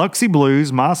Duncan, Biloxi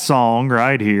Blues, my song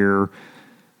right here.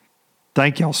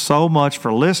 Thank y'all so much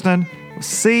for listening.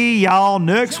 See y'all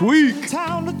next week.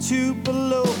 Town to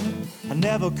Tupelo, I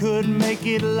never could make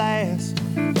it last.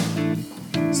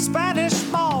 Spanish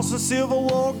moss and Civil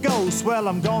War ghosts, well,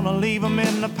 I'm gonna leave them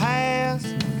in the past.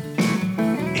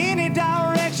 Any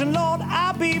direction, Lord,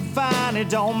 I'll be fine. It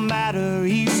don't matter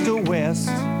east or west.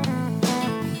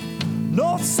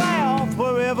 North, south,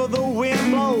 wherever the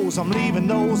wind blows, I'm leaving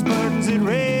those burdens at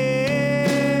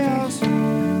rest.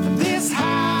 This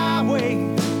highway,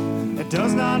 it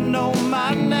does not know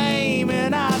my name,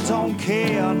 and I don't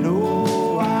care.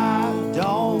 No, I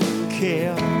don't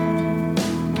care.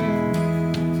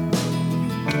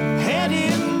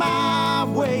 Headed my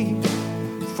way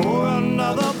for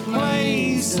another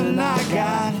place, and I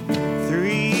got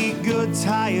 3 good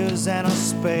tires and a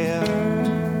spare.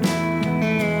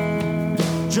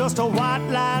 Just a white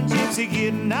line gypsy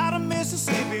getting out of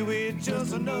Mississippi with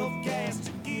just enough gas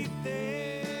to get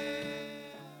there.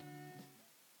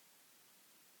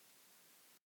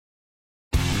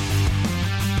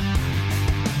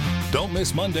 Don't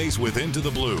miss Mondays with Into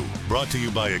the Blue, brought to you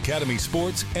by Academy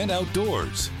Sports and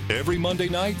Outdoors. Every Monday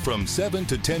night from 7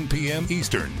 to 10 p.m.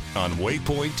 Eastern on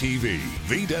Waypoint TV,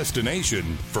 the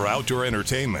destination for outdoor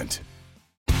entertainment.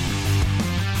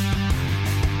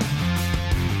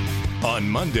 On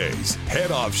Mondays, head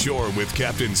offshore with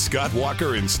Captain Scott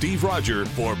Walker and Steve Roger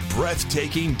for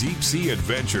breathtaking deep-sea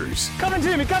adventures. Coming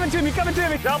to me.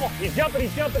 Double. He's jumping.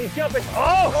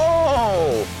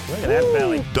 Oh! Look at that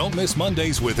belly. Don't miss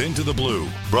Mondays with Into the Blue.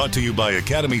 Brought to you by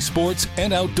Academy Sports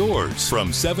and Outdoors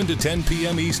from 7 to 10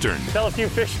 p.m. Eastern. Tell a few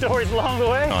fish stories along the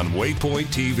way. On Waypoint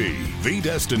TV, the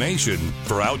destination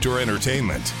for outdoor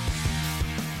entertainment.